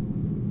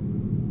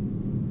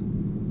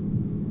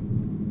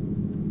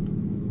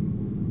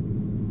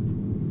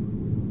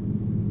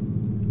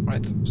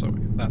 Right, so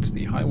that's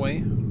the highway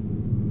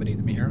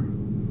beneath me here.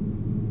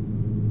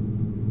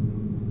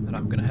 And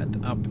I'm gonna head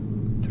up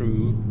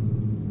through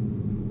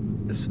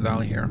this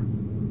valley here.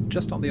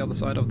 Just on the other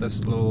side of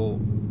this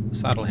little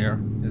saddle here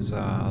is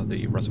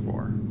the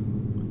reservoir.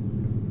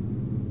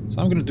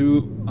 So I'm gonna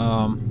do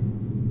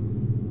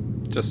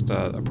just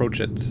approach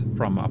it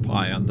from up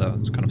high and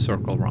kind of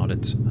circle around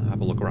it,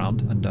 have a look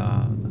around, and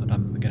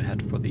I'm gonna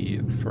head for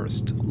the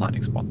first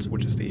landing spot,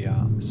 which is the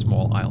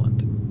small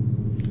island.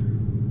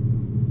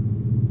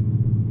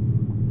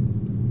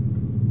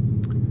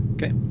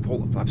 Okay, pull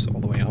the flaps all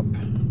the way up.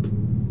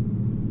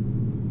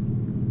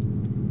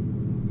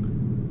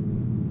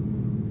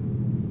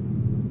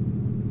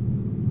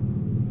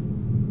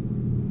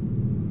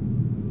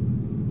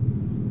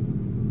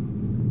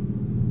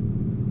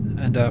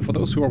 And for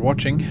those who are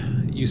watching,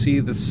 you see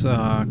this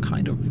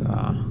kind of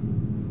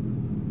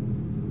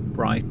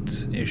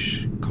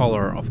bright-ish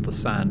color of the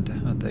sand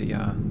and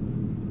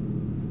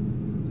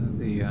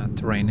the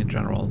terrain in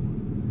general,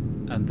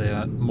 and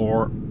the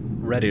more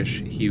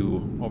reddish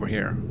hue over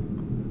here.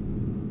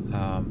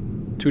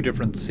 Two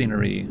different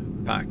scenery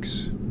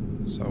packs.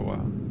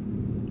 So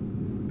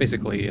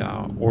basically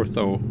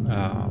ortho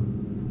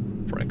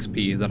for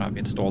XP that I've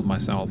installed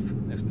myself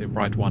is the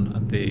bright one,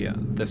 and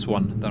this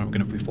one that I'm going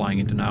to be flying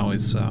into now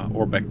is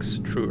Orbex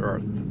True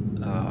Earth.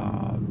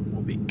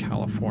 Will be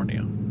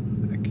California,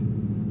 I think.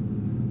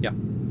 Yeah,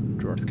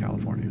 True Earth,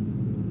 California.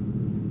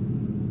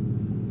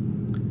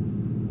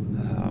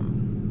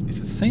 It's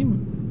the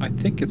same. I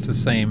think it's the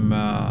same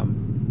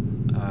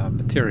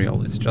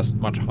material. It's just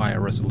much higher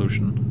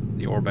resolution.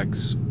 The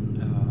Orbex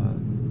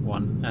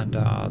one, and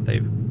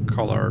they've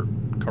color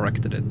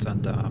corrected it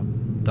and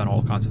done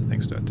all kinds of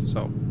things to it.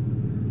 So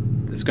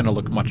it's going to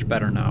look much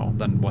better now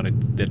than what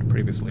it did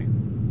previously.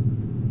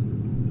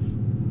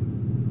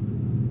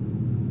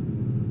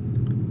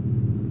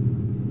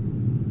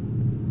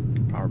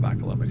 Power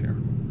back a little bit here.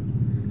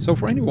 So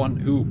for anyone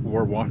who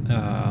were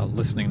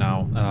listening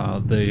now,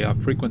 the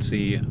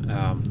frequency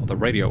of the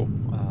radio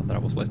that I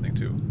was listening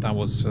to, that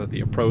was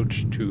the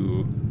approach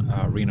to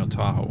Reno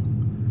Tahoe.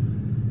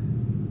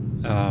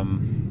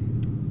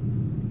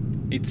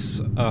 It's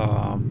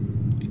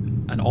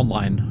an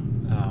online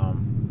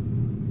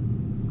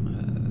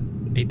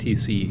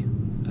ATC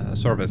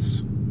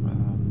service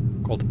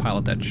called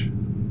Pilot Edge.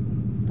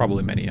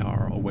 Probably many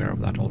are aware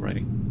of that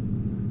already.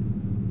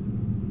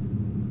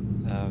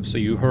 So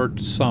you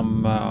heard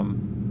some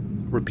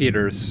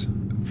repeaters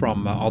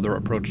from other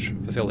approach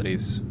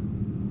facilities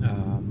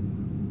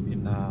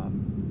in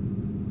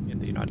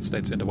the United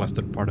States, in the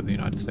western part of the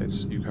United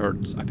States. You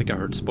heard, I think I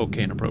heard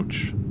Spokane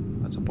approach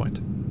at some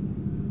point.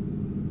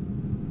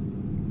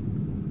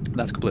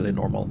 That's completely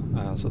normal.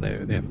 So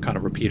they have kind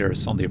of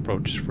repeaters on the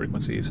approach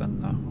frequencies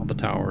and on the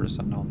towers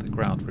and on the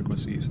ground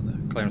frequencies and the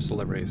clearance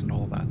deliveries and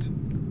all of that.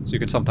 So you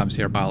can sometimes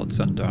hear pilots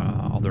and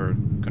other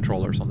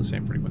controllers on the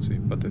same frequency,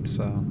 but it's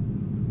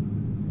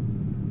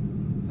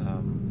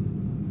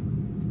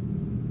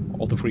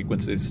all the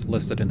frequencies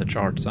listed in the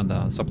charts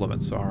and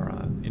supplements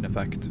are in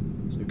effect.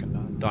 So you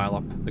can dial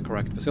up the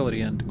correct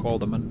facility and call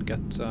them and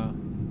get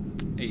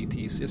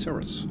ATC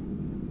service.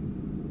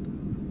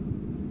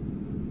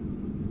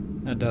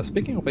 And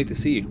speaking of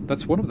ATC,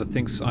 that's one of the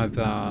things I've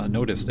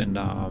noticed in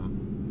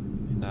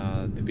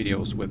the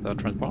videos with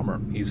Trent Palmer.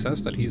 He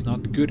says that he's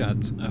not good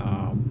at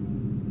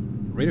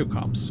radio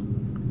comms,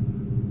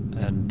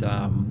 and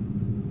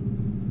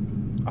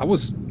I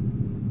was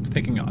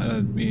thinking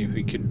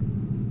we could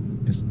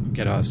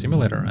get a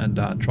simulator and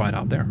try it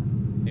out there.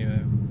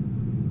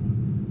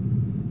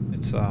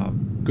 It's a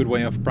good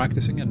way of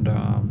practicing and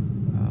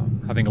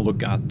having a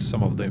look at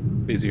some of the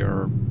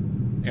busier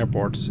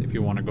airports if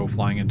you want to go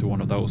flying into one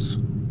of those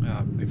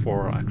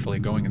before actually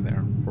going in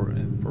there for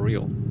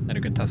real, and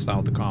you can test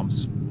out the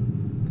comms.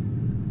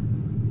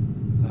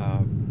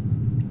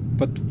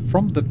 But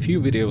from the few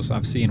videos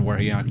I've seen where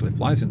he actually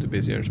flies into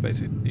busy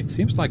airspace, it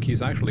seems like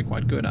he's actually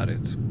quite good at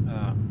it.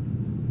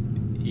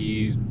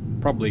 He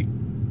probably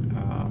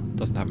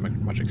doesn't have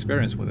much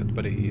experience with it,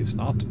 but he's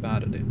not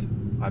bad at it.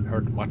 I've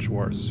heard much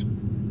worse.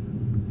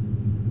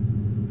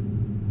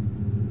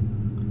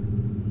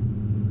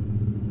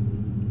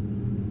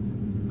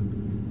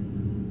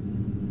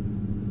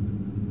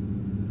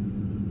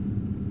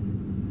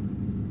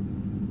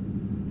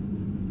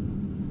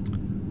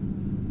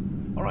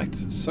 Alright,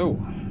 so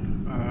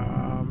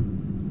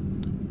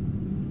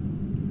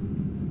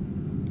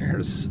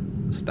here's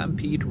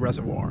Stampede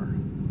Reservoir.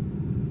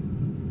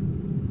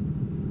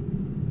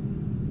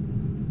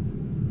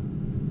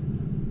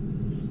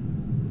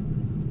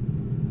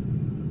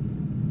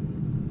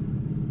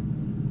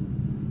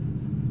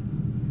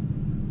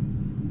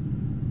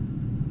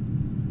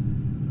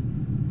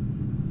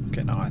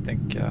 Okay, now I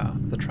think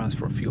the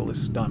transfer of fuel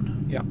is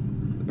done. Yeah,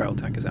 the barrel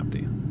tank is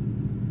empty.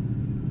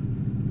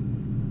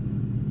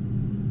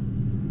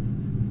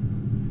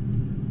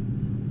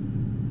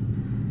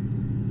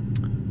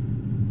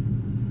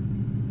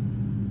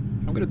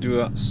 I'm going to do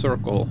a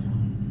circle,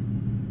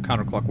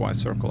 counterclockwise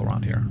circle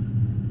around here,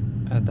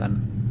 and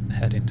then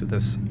head into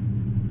this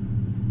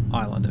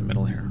island in the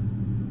middle here.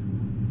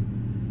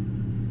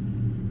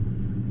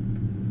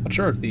 Not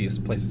sure if these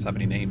places have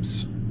any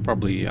names.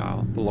 Probably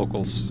the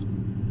locals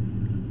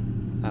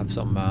have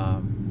some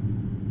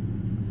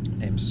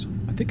names.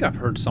 I think I've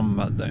heard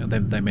some.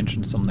 They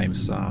mentioned some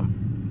names. You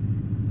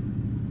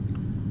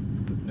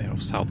know,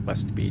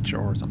 Southwest Beach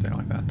or something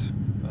like that.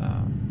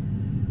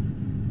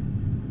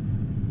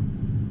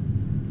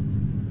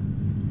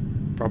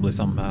 Probably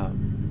some.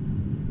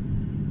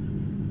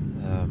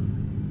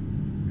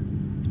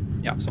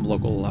 Yeah, some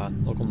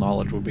local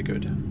knowledge would be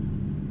good.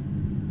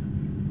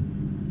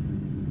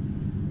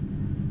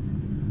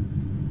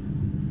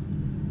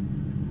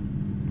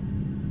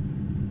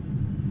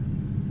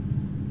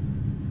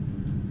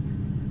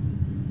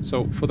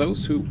 So for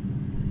those who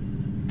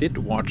did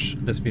watch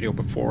this video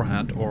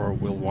beforehand or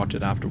will watch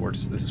it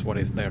afterwards, this is what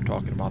they're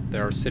talking about.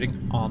 They're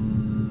sitting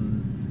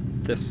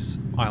on this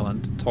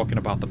island talking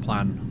about the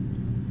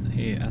plan.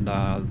 He and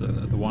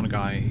the one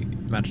guy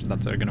mentioned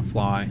that they're gonna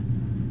fly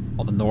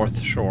on the north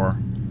shore,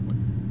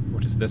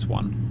 which is this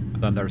one,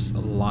 and then there's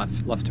a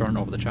left turn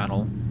over the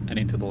channel and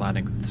into the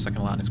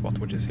second landing spot,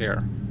 which is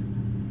here.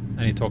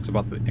 And he talks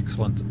about the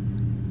excellent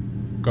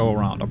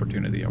go-around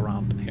opportunity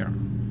around here,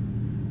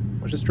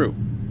 which is true,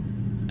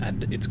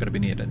 and it's going to be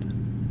needed.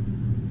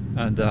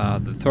 And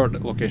the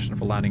third location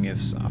for landing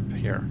is up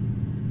here.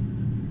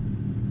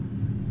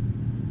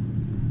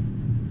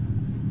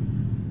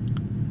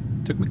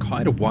 It took me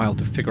quite a while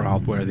to figure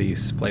out where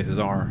these places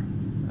are,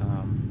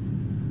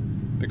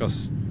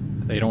 because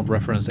they don't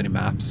reference any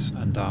maps,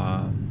 and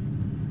I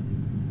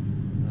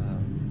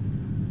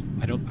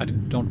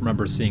don't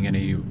remember seeing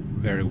any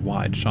very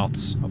wide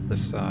shots of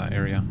this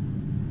area,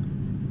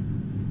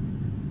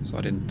 so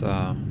I didn't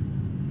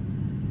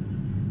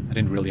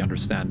really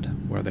understand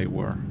where they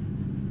were.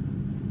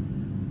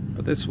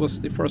 But this was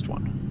the first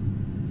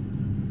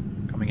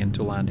one coming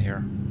into land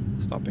here,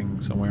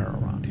 stopping somewhere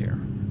around here,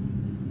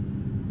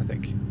 I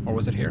think. Or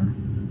was it here?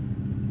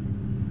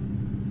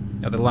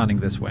 Yeah, they're landing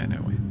this way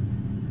anyway.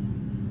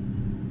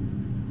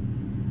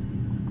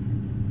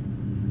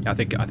 Yeah,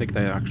 I think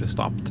they actually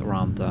stopped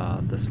around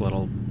this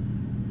little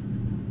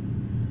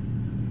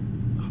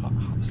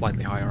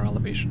slightly higher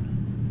elevation.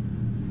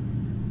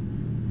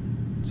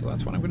 So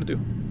that's what I'm going to do.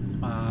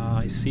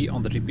 I see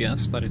on the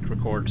GPS that it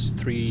records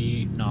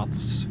 3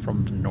 knots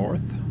from the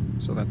north,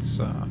 so that's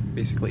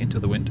basically into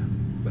the wind,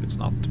 but it's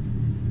not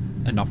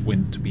enough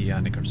wind to be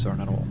any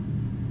concern at all.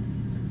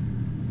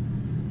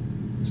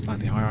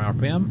 Slightly higher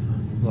RPM.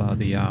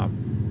 The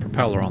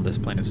propeller on this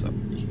plane is a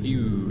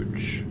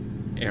huge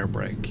air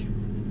brake.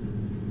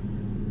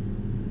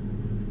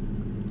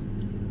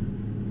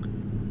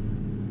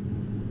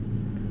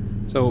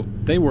 So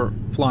they were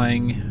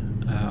flying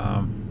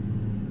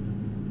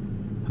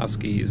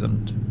Huskies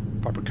and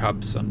Puffer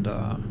Cubs and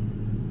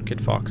Kit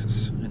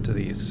Foxes into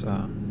these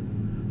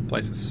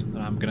places, and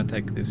I'm gonna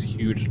take this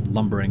huge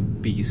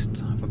lumbering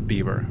beast of a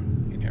Beaver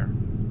in here.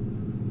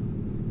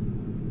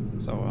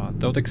 So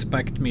don't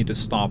expect me to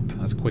stop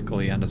as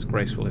quickly and as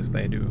gracefully as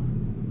they do,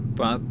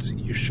 but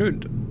you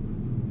should.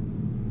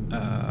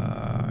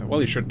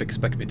 Well, you shouldn't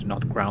expect me to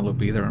not ground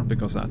loop either,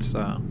 because that's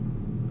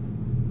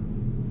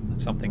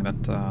something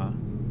that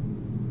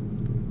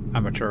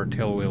amateur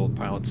tailwheel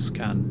pilots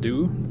can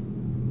do,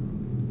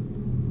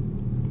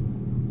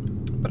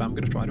 but I'm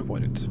gonna try to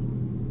avoid it.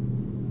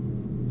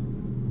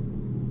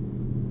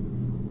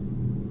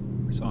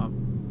 So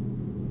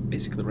I'm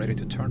basically ready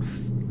to turn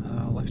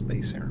left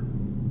base here.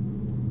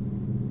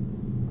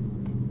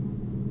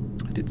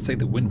 I did say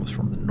the wind was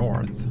from the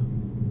north.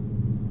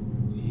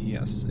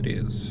 Yes, it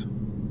is.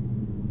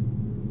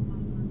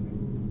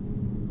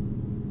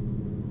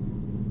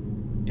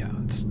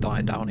 It's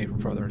died down even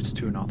further. It's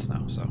 2 knots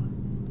now, so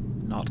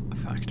not a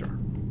factor.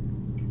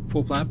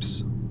 Full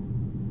flaps,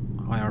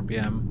 high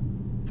RPM,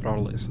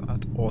 throttle is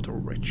at auto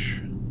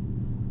rich.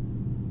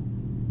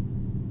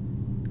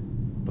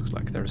 Looks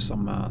like there's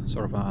some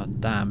sort of a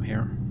dam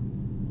here.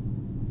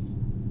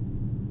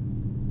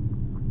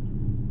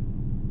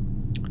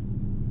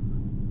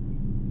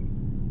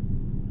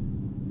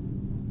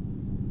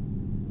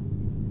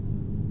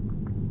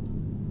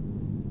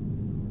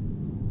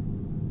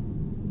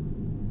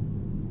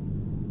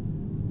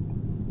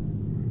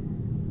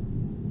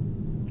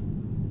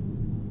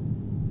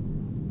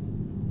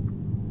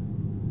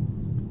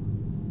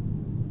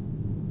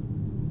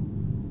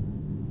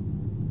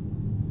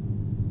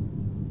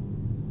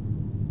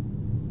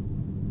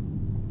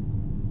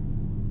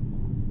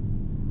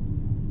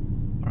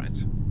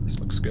 This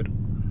looks good.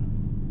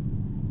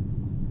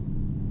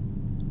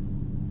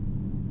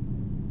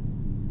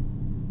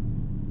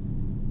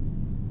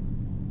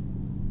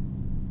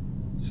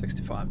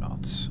 $65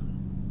 knots.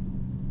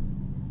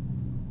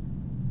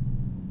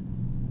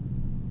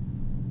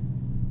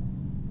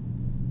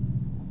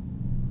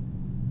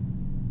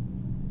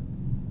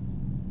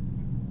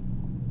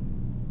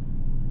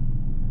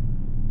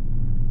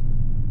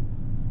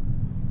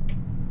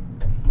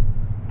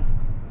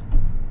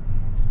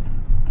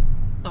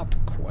 Not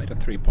quite a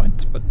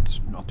 3-point, but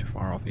not too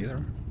far off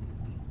either.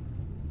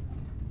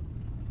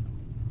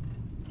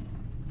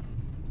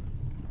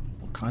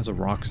 kinds of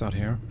rocks out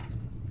here.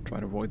 Try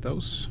to avoid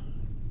those.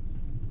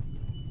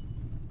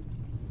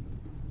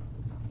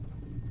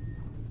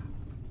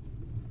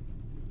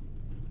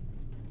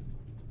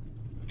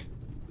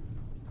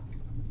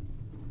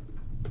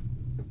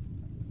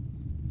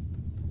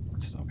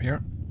 Let's stop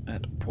here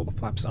and pull the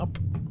flaps up.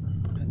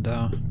 And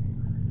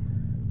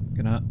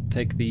gonna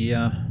take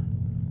the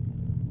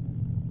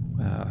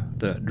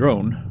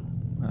drone,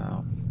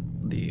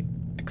 the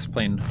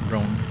Explain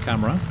drone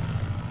camera,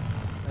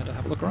 and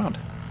have a look around.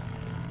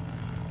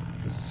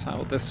 This is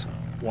how this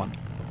one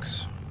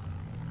looks.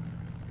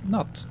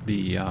 Not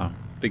the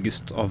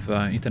biggest of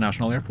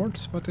international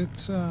airports, but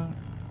it's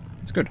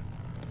good.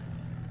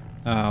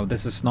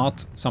 This is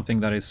not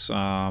something that is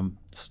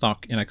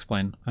stock in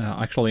Explain.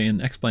 Actually,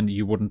 in Explain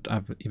you wouldn't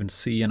have even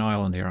see an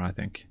island here, I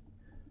think.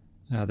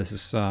 This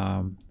is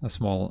a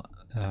small...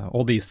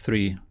 all these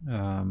three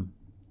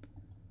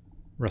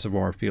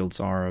reservoir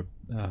fields are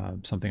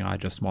something I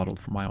just modeled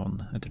for my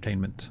own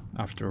entertainment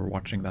after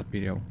watching that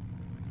video.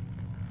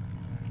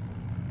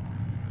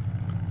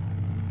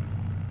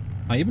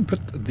 I even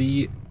put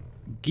the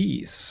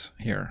geese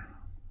here,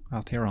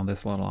 out here on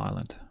this little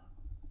island,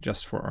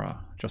 just for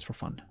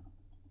fun.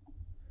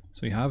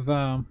 So you have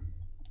a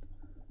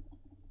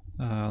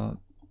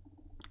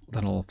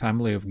little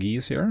family of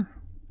geese here,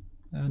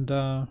 and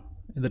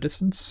in the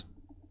distance,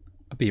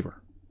 a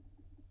beaver.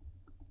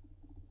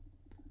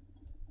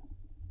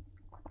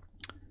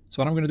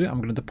 So what I'm going to do, I'm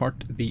going to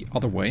depart the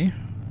other way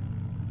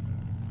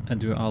and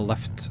do a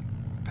left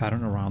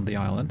pattern around the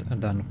island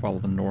and then follow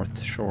the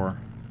north shore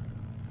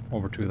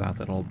over to that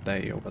little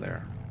bay over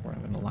there where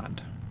I'm going to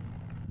land.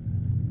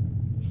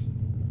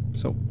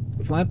 So,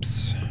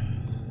 flaps.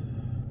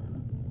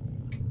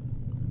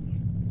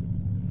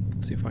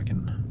 Let's see if I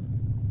can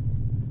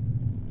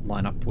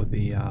line up with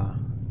the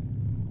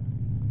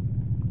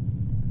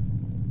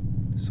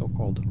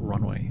so-called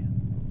runway.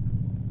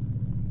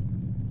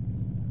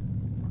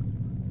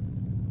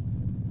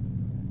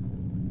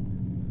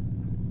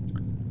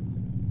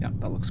 Yeah,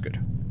 that looks good.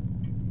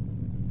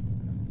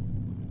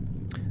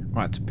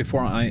 Right,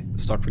 before I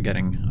start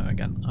forgetting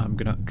again, I'm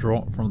gonna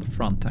draw from the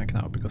front tank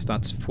now because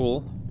that's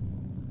full,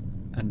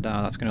 and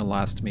that's gonna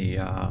last me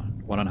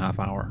 1.5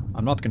 hours.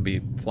 I'm not gonna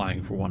be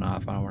flying for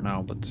 1.5 hours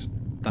now, but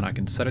then I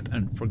can set it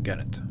and forget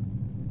it.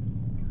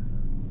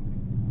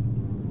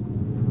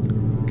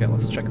 Okay,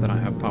 let's check that I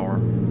have power.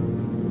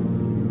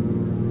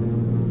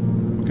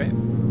 Okay.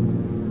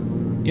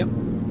 Yep.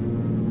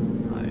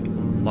 I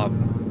love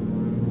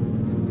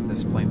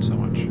this plane so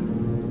much.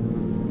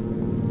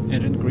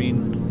 Engine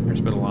green,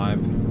 airspeed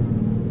alive.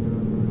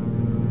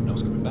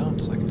 Nose coming down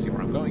so I can see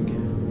where I'm going.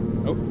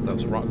 Oh,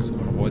 those rocks, I'm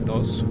gonna avoid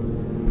those.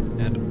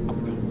 And up.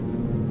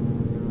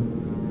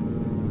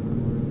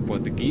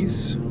 Avoid the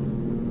geese. I'm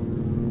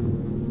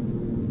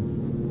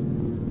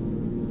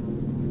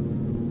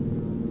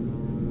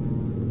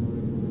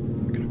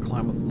gonna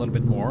climb a little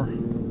bit more.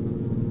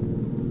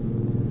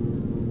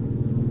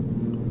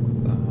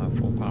 With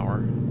full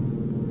power.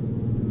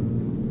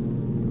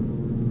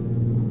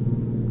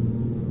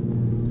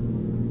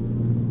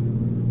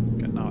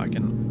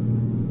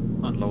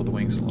 Unload the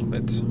wings a little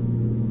bit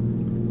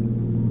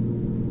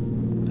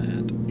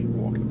and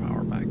walk the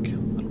power back a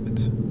little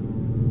bit.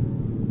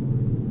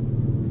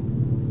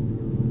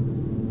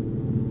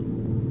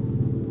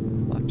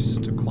 Flaps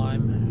to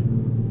climb.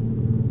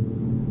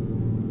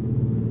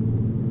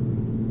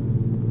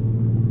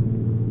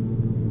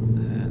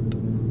 And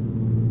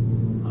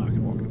now I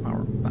can walk the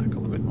power back a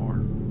little bit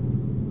more.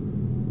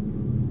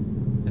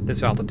 At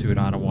this altitude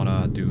I don't want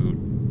to do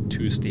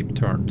too steep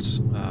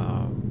turns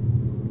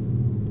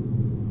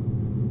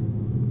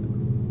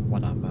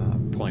when I'm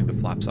pulling the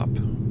flaps up,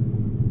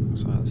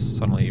 so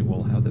suddenly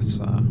we'll have this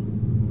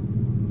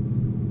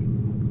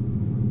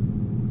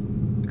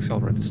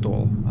accelerated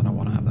stall. I don't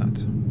want to have that.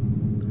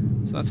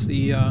 So that's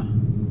the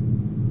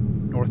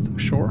north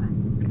shore.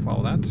 I'm going to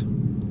follow that.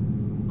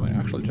 I'm going to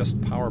actually just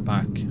power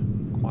back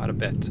quite a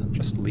bit and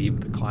just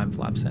leave the climb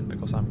flaps in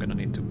because I'm going to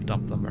need to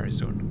dump them very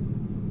soon.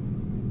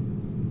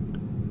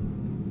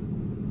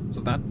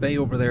 So that bay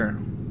over there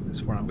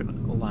is where I'm going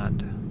to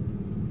land.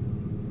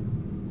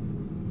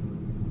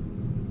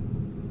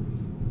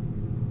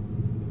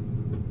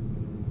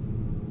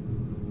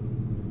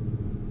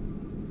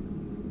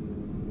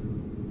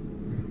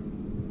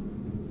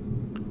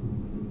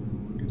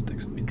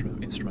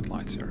 Instrument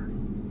lights here.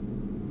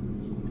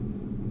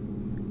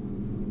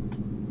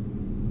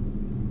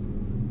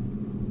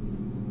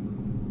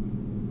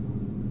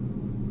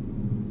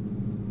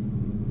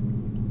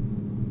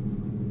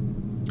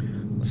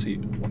 Let's see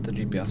what the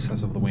GPS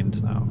says of the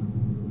wind now.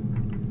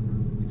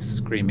 It's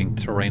screaming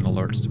terrain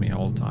alerts to me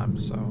all the time,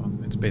 so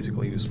it's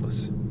basically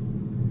useless.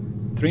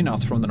 3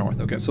 knots from the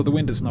north. Okay, so the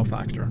wind is no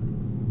factor.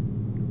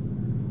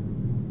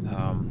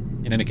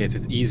 In any case,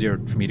 it's easier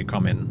for me to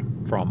come in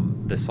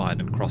from this side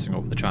and crossing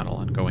over the channel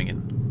and going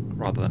in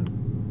rather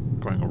than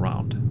going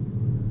around.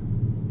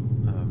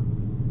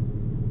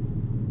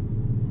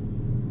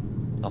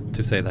 Not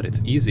to say that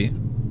it's easy,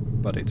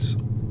 but it's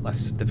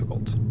less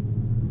difficult.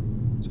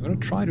 So I'm going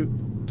to try to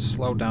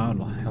slow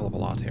down a hell of a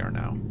lot here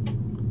now.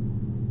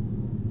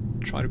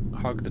 Try to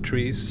hug the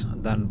trees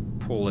and then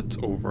pull it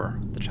over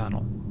the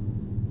channel.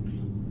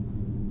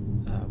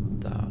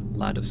 And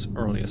land as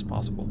early as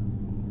possible.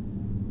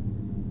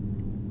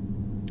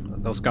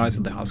 Those guys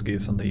in the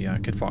Huskies and the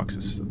Kit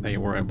Foxes, they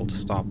were able to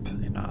stop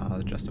in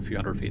just a few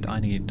hundred feet. I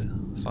need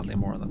slightly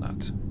more than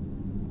that.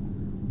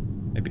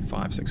 Maybe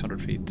 500-600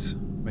 feet,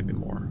 maybe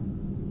more.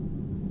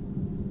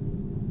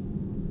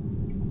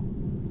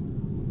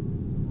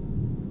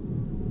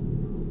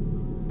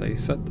 They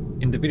said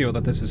in the video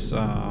that this is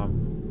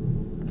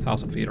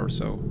 1,000 feet or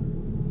so.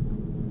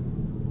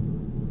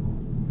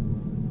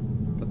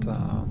 But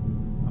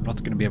I'm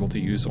not going to be able to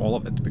use all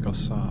of it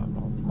because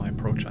of my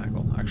approach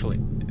angle. Actually,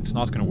 it's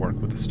not going to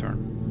work with this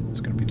turn. It's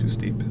going to be too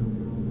steep.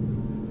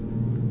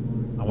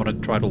 I want to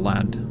try to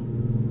land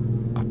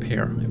up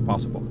here if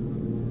possible.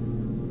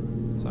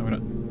 So I'm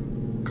going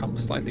to come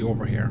slightly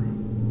over here.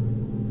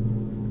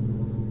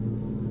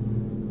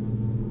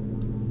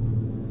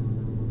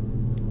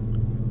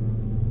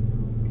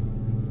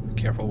 Be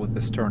careful with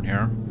this turn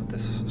here, with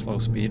this slow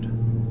speed.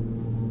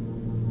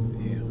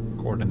 Be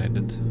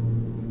coordinated.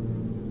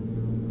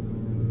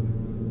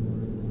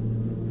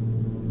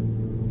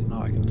 So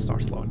now I can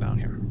start slowing down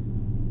here.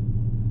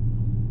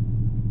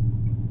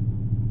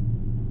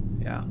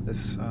 Yeah,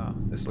 this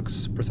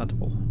looks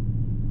presentable.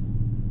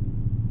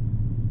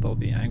 Though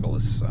the angle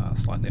is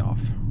slightly off.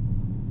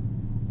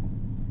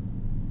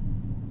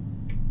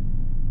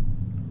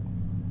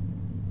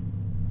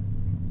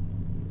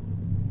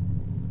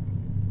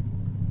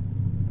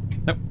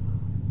 Nope.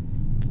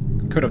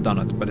 Could have done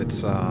it, but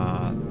it's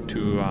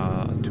too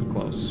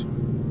close.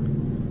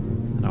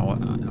 And I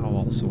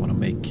also want to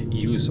make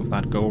use of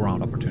that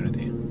go-around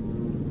opportunity.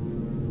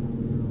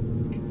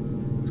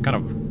 It's kind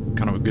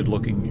of a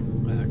good-looking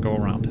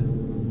go-around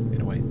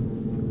in a way.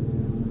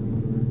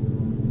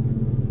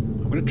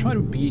 I'm going to try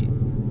to be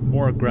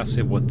more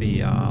aggressive with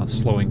the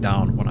slowing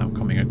down when I'm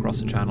coming across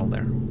the channel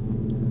there.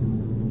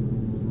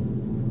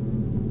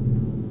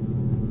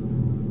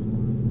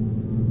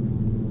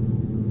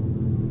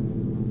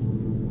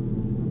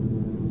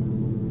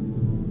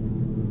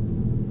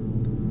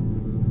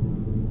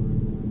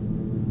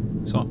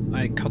 So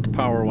I cut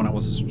power when I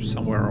was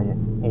somewhere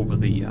over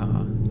the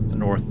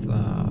north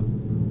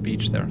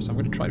beach there, so I'm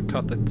going to try to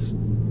cut it a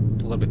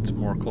little bit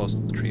more close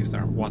to the trees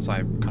there once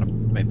I kind of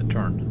made the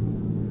turn.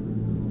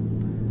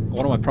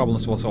 One of my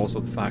problems was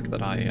also the fact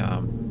that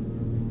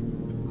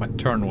my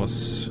turn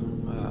was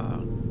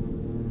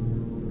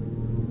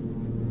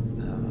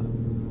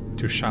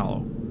too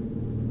shallow,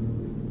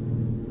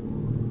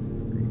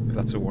 if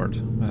that's a word,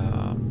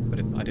 but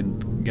I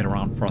didn't get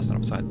around fast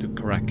enough, so I had to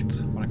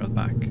correct when I got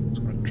back. So I'm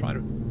going to try to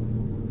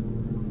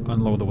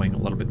unload the wing a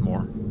little bit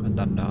more and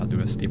then do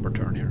a steeper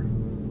turn here.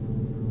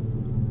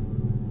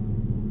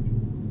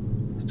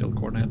 Still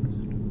coordinated.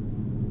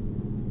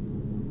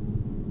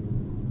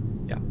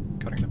 Yeah,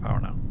 cutting the power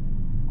now.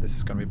 This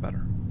is going to be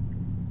better.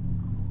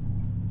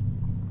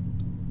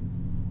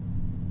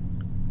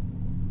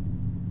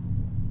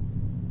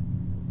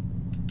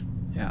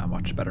 Yeah,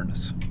 much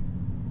betterness.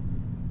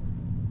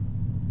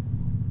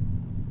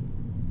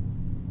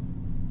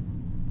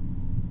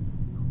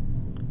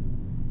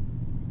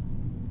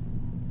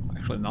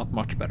 Actually, not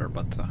much better,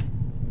 but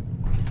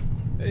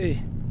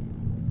hey,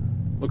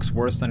 looks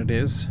worse than it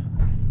is.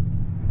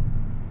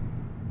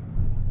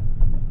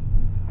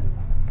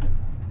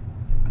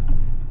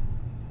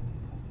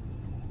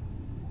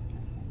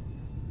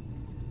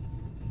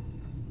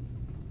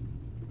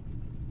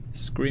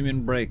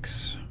 Screaming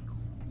brakes.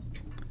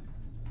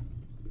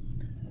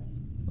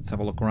 Let's have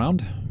a look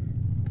around.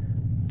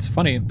 It's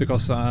funny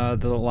because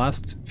the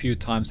last few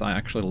times I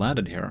actually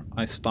landed here,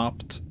 I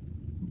stopped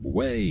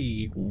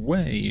way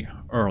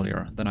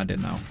earlier than I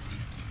did now.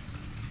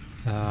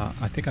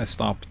 I think I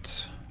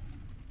stopped.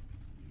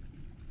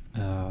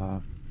 Yeah,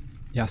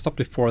 I stopped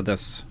before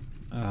this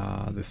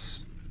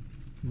this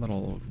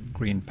little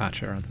green patch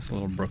here, this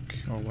little brook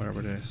or whatever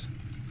it is.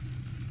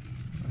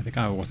 I think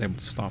I was able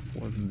to stop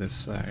in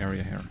this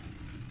area here.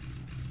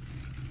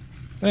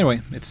 But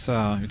anyway, it's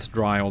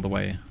dry all the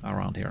way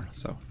around here,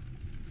 so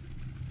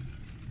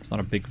it's not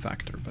a big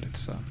factor, but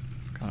it's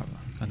kind of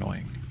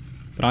annoying.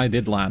 But I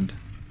did land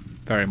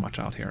very much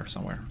out here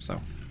somewhere,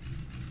 so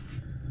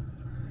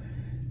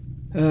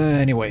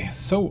anyway,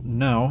 so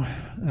now,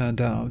 and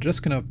I'm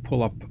just gonna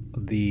pull up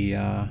the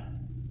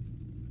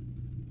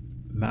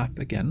map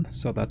again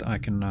so that I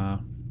can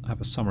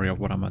have a summary of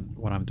what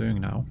I'm doing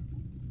now.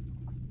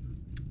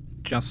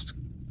 Just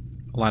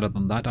landed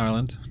on that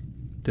island,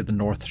 did the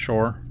north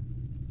shore,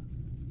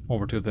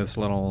 over to this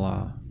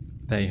little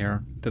bay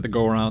here, did the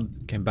go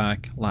around, came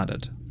back,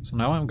 landed. So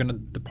now I'm gonna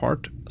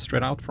depart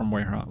straight out from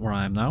where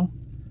I am now,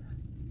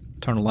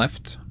 turn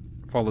left,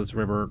 follow this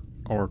river,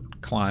 or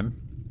climb,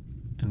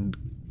 and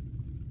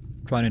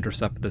try and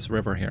intercept this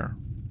river here,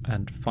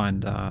 and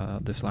find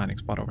this landing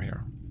spot over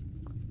here.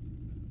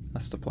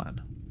 That's the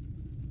plan.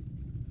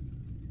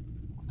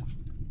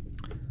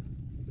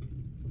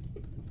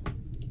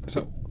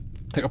 So,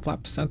 take a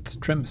flap set,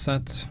 trim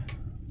set,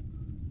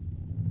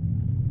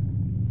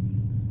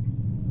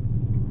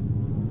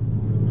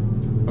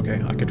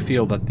 Okay, I could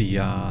feel that the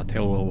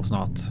tail wheel was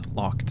not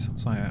locked,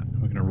 so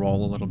we're gonna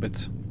roll a little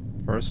bit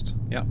first.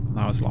 Yeah,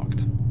 now it's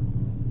locked.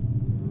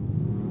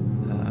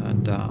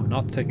 And I'm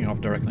not taking off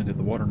directly into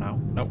the water now.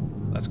 Nope,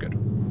 that's good.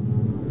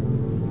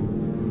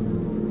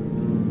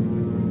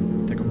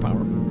 Takeoff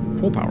power.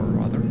 Full power,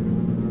 rather.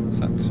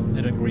 Set.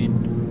 Hidden green.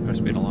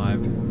 Airspeed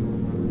alive.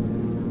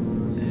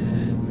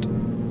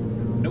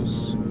 And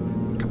nose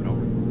coming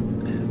over.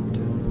 And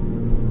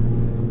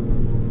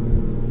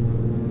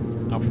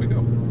off we go.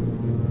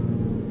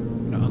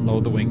 I'm gonna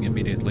unload the wing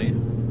immediately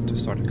to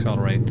start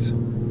accelerate.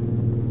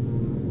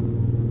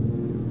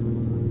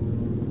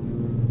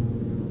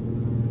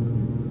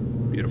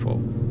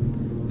 Beautiful.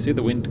 See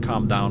the wind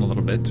calm down a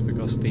little bit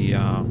because the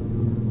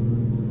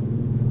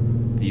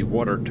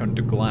water turned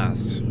to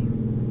glass.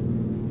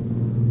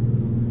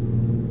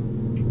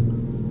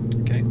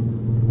 Okay,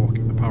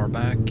 walking the power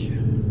back. A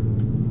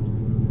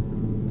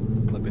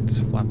little bit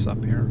flaps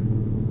up here.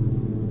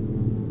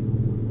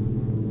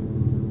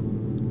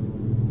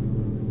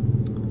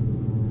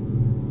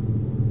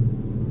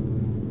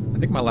 I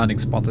think my landing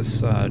spot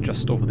is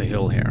just over the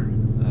hill here,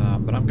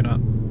 but I'm gonna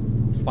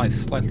fly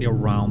slightly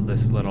around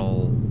this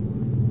little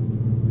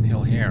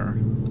hill here,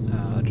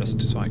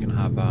 just so I can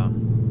have a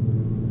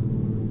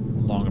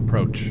long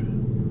approach.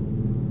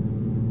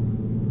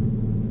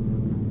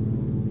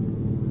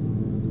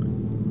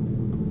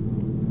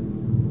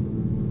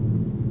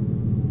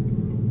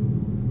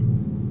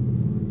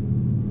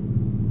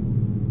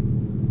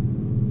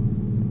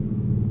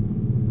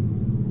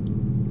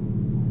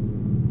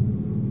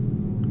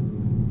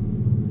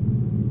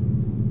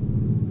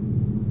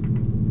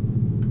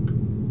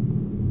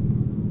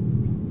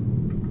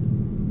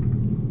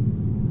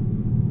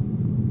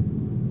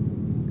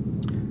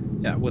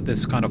 Yeah, with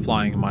this kind of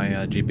flying,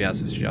 my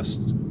GPS is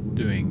just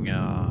doing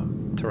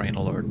terrain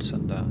alerts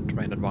and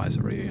terrain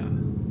advisory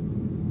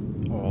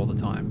all the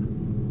time.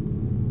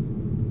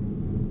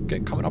 Okay,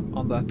 coming up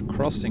on that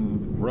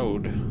crossing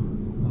road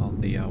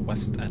on the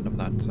west end of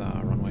that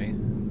runway,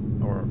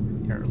 or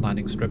here,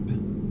 landing strip.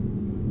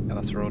 Yeah,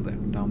 that's the road there,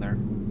 down there.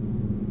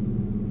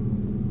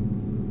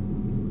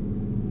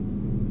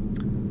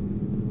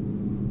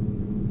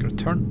 Gonna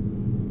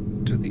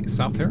turn to the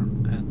south here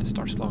and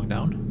start slowing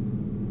down.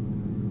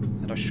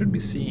 And I should be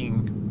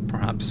seeing,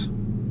 perhaps,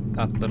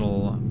 that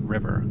little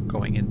river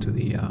going into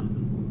the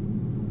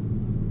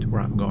to where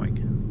I'm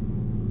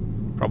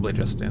going. Probably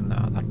just in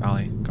that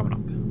valley coming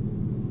up.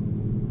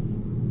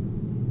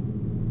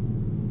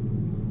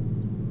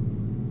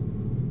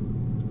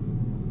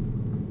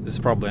 This is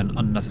probably an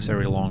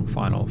unnecessary long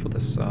final for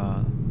this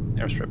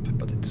airstrip,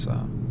 but it's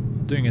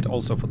I'm doing it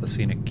also for the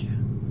scenic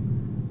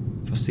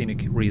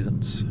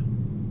reasons.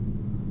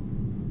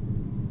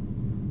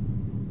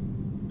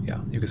 Yeah,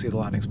 you can see the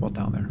landing spot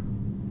down there.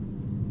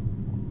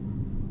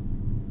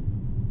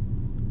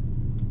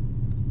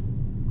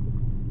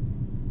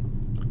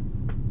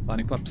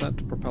 Landing flap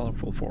set, propeller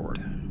full forward.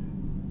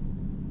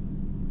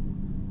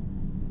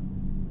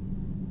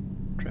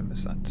 Trim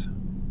is set.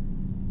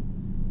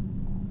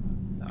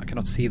 I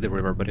cannot see the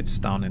river, but it's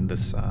down in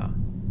this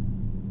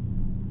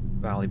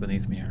valley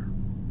beneath me here.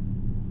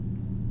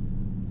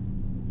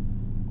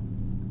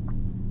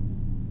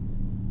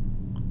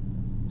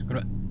 I'm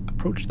gonna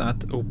approach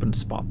that open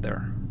spot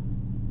there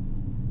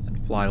and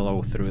fly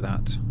low through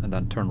that, and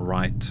then turn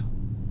right.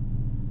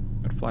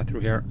 I'm gonna fly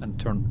through here and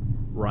turn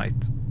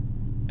right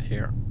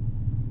here.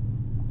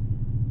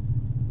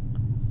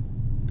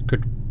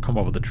 Could come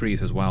over the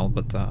trees as well,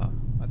 but I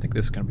think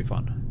this is gonna be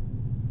fun.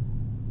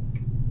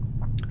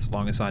 As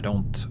long as I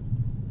don't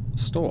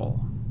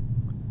stall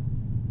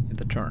in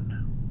the turn.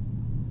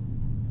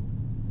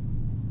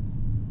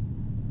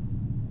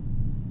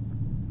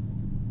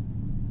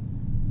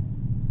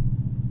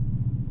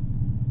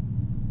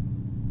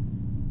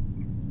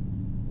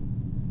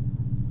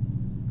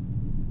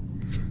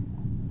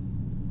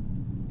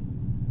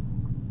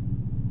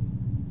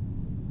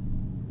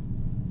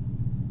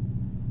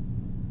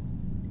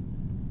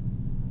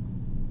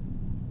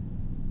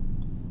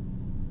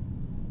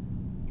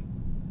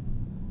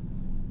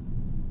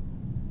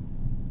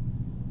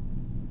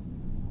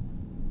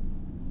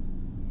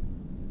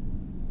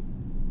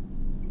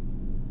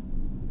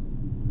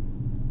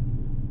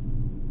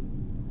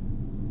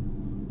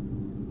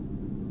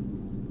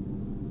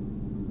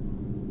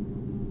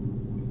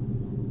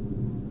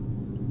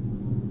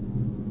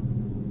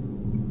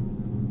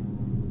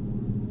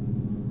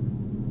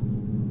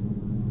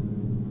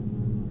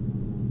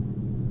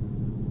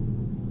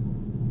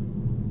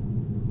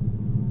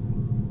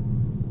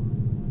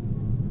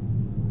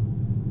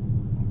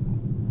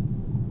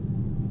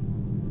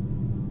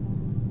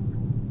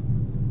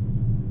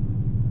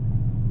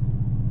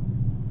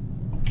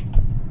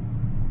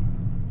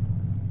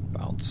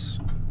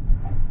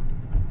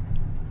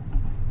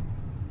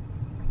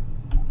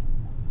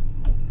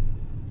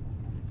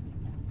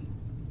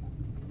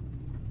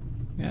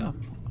 Yeah,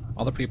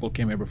 other people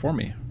came here before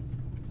me.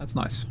 That's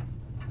nice.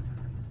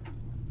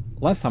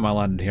 Last time I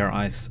landed here,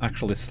 I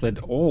actually slid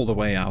all the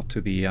way out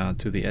to the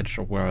edge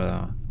of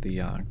where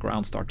the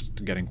ground starts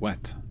getting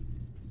wet.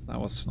 That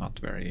was not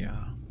very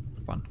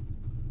fun.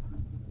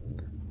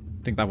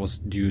 I think that was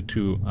due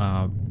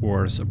to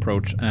worse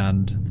approach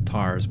and the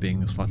tires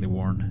being slightly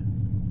worn.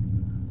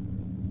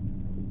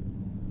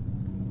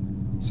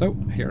 So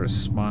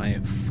here's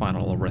my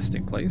final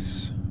resting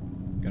place.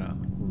 I'm gonna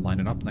line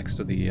it up next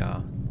to the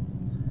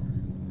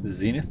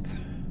Zenith,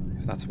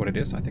 if that's what it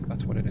is. I think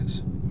that's what it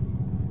is.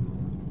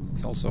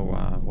 It's also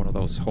one of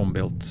those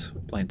home-built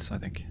planes, I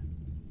think.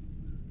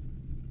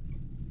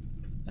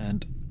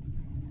 And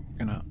I'm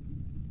gonna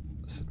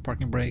set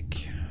parking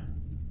brake,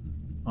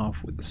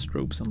 off with the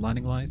strobes and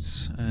landing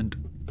lights, and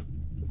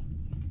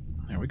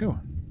there we go.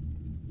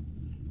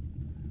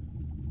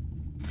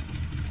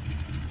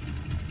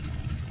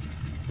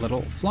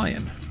 Little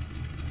fly-in.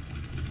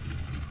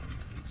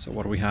 So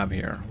what do we have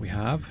here? We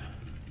have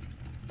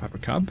Piper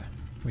Cub.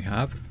 We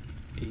have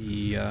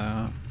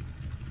a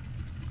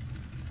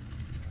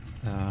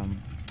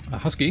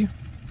Husky,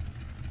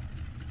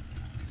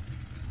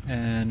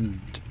 and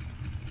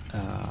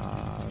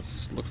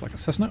looks like a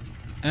Cessna,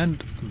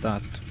 and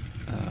that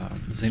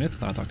Zenith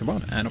that I talked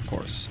about, and of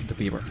course the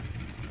Beaver.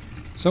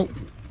 So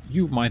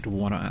you might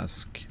want to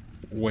ask,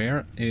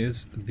 where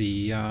is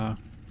the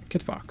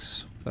Kit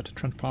Fox that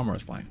Trent Palmer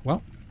is flying?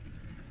 Well,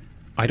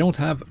 I don't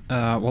have,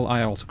 well,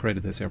 I also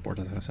created this airport,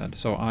 as I said,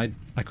 so I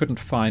couldn't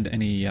find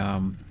any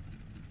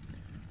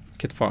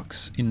Kit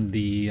Fox in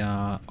the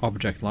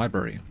object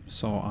library,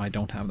 so I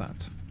don't have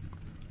that.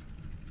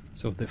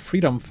 So the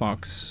Freedom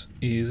Fox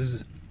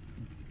is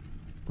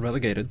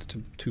relegated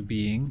to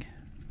being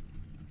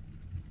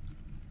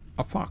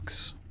a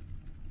fox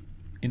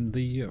in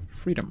the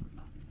freedom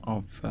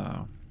of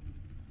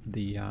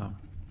the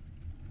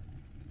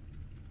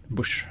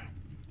bush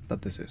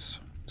that this is.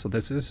 So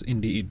this is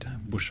indeed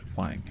bush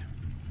flying.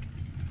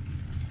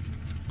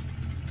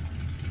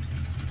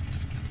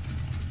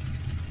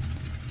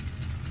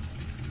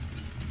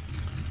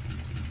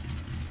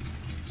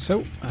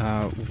 So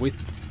with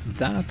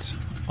that,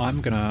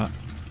 I'm gonna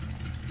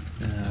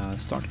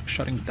start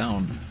shutting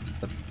down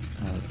the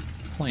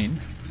plane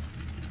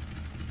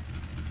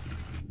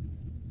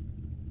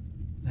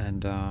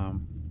and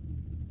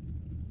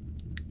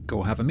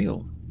go have a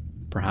meal.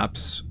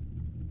 Perhaps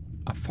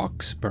a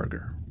fox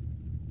burger.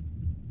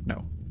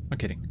 No, I'm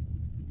kidding.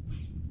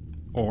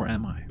 Or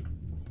am I?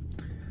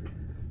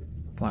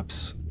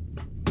 Flaps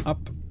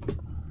up.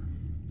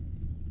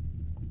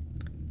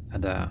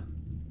 And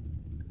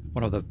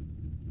one of the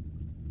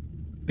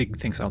big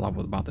things I love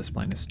about this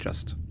plane is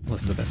just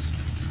listen to this.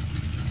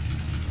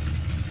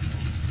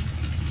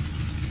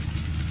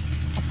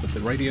 Up with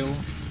the radio.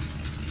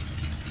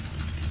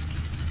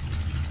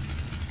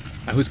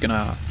 Now who's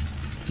gonna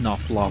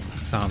not love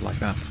sound like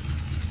that?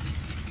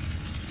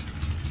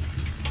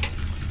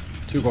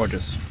 Too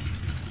gorgeous.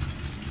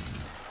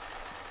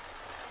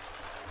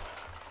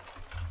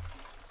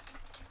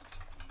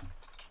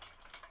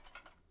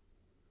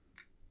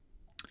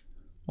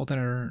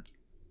 Alternator,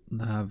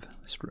 nav,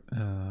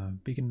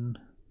 beacon,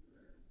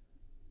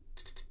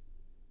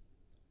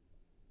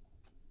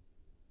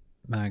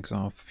 mags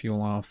off,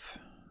 fuel off,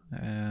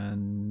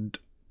 and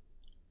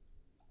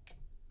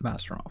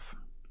master off.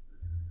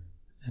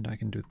 And I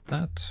can do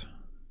that.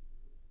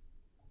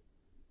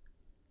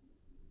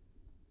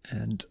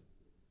 And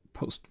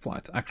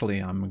post-flight. Actually,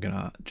 I'm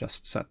gonna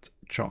just set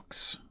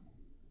chocks.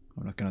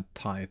 I'm not gonna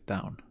tie it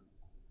down.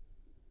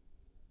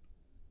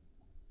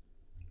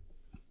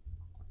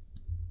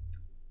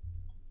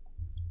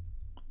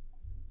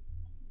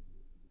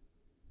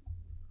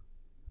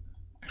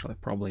 Actually,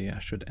 probably I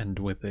should end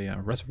with a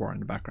reservoir in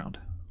the background.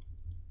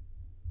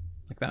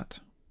 Like that.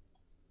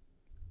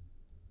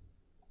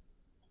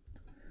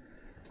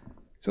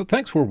 So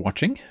thanks for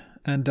watching,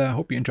 and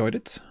hope you enjoyed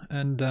it.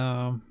 And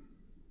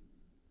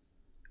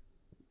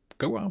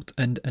go out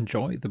and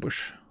enjoy the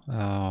bush.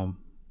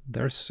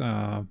 There's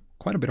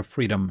quite a bit of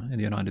freedom in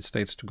the United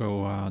States to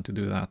go to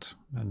do that.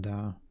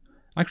 And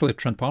actually,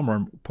 Trent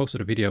Palmer posted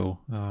a video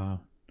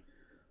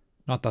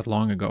not that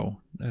long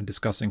ago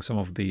discussing some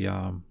of the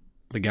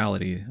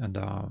legality and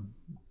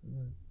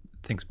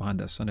things behind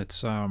this, and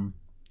it's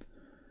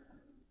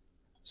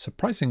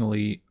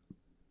surprisingly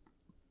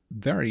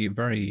very,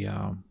 very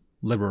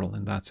liberal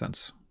in that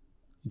sense.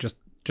 You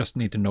just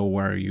need to know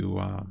where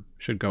you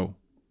should go.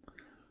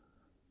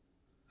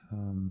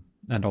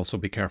 And also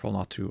be careful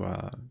not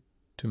to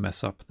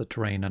mess up the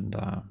terrain and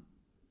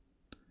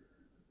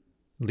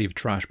leave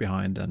trash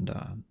behind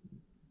and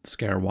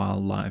scare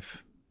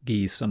wildlife,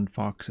 geese and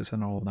foxes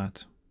and all of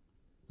that.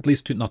 At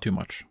least not too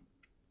much.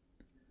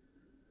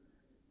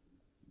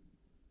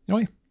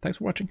 Anyway, thanks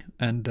for watching,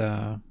 and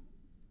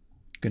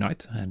good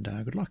night and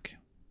good luck.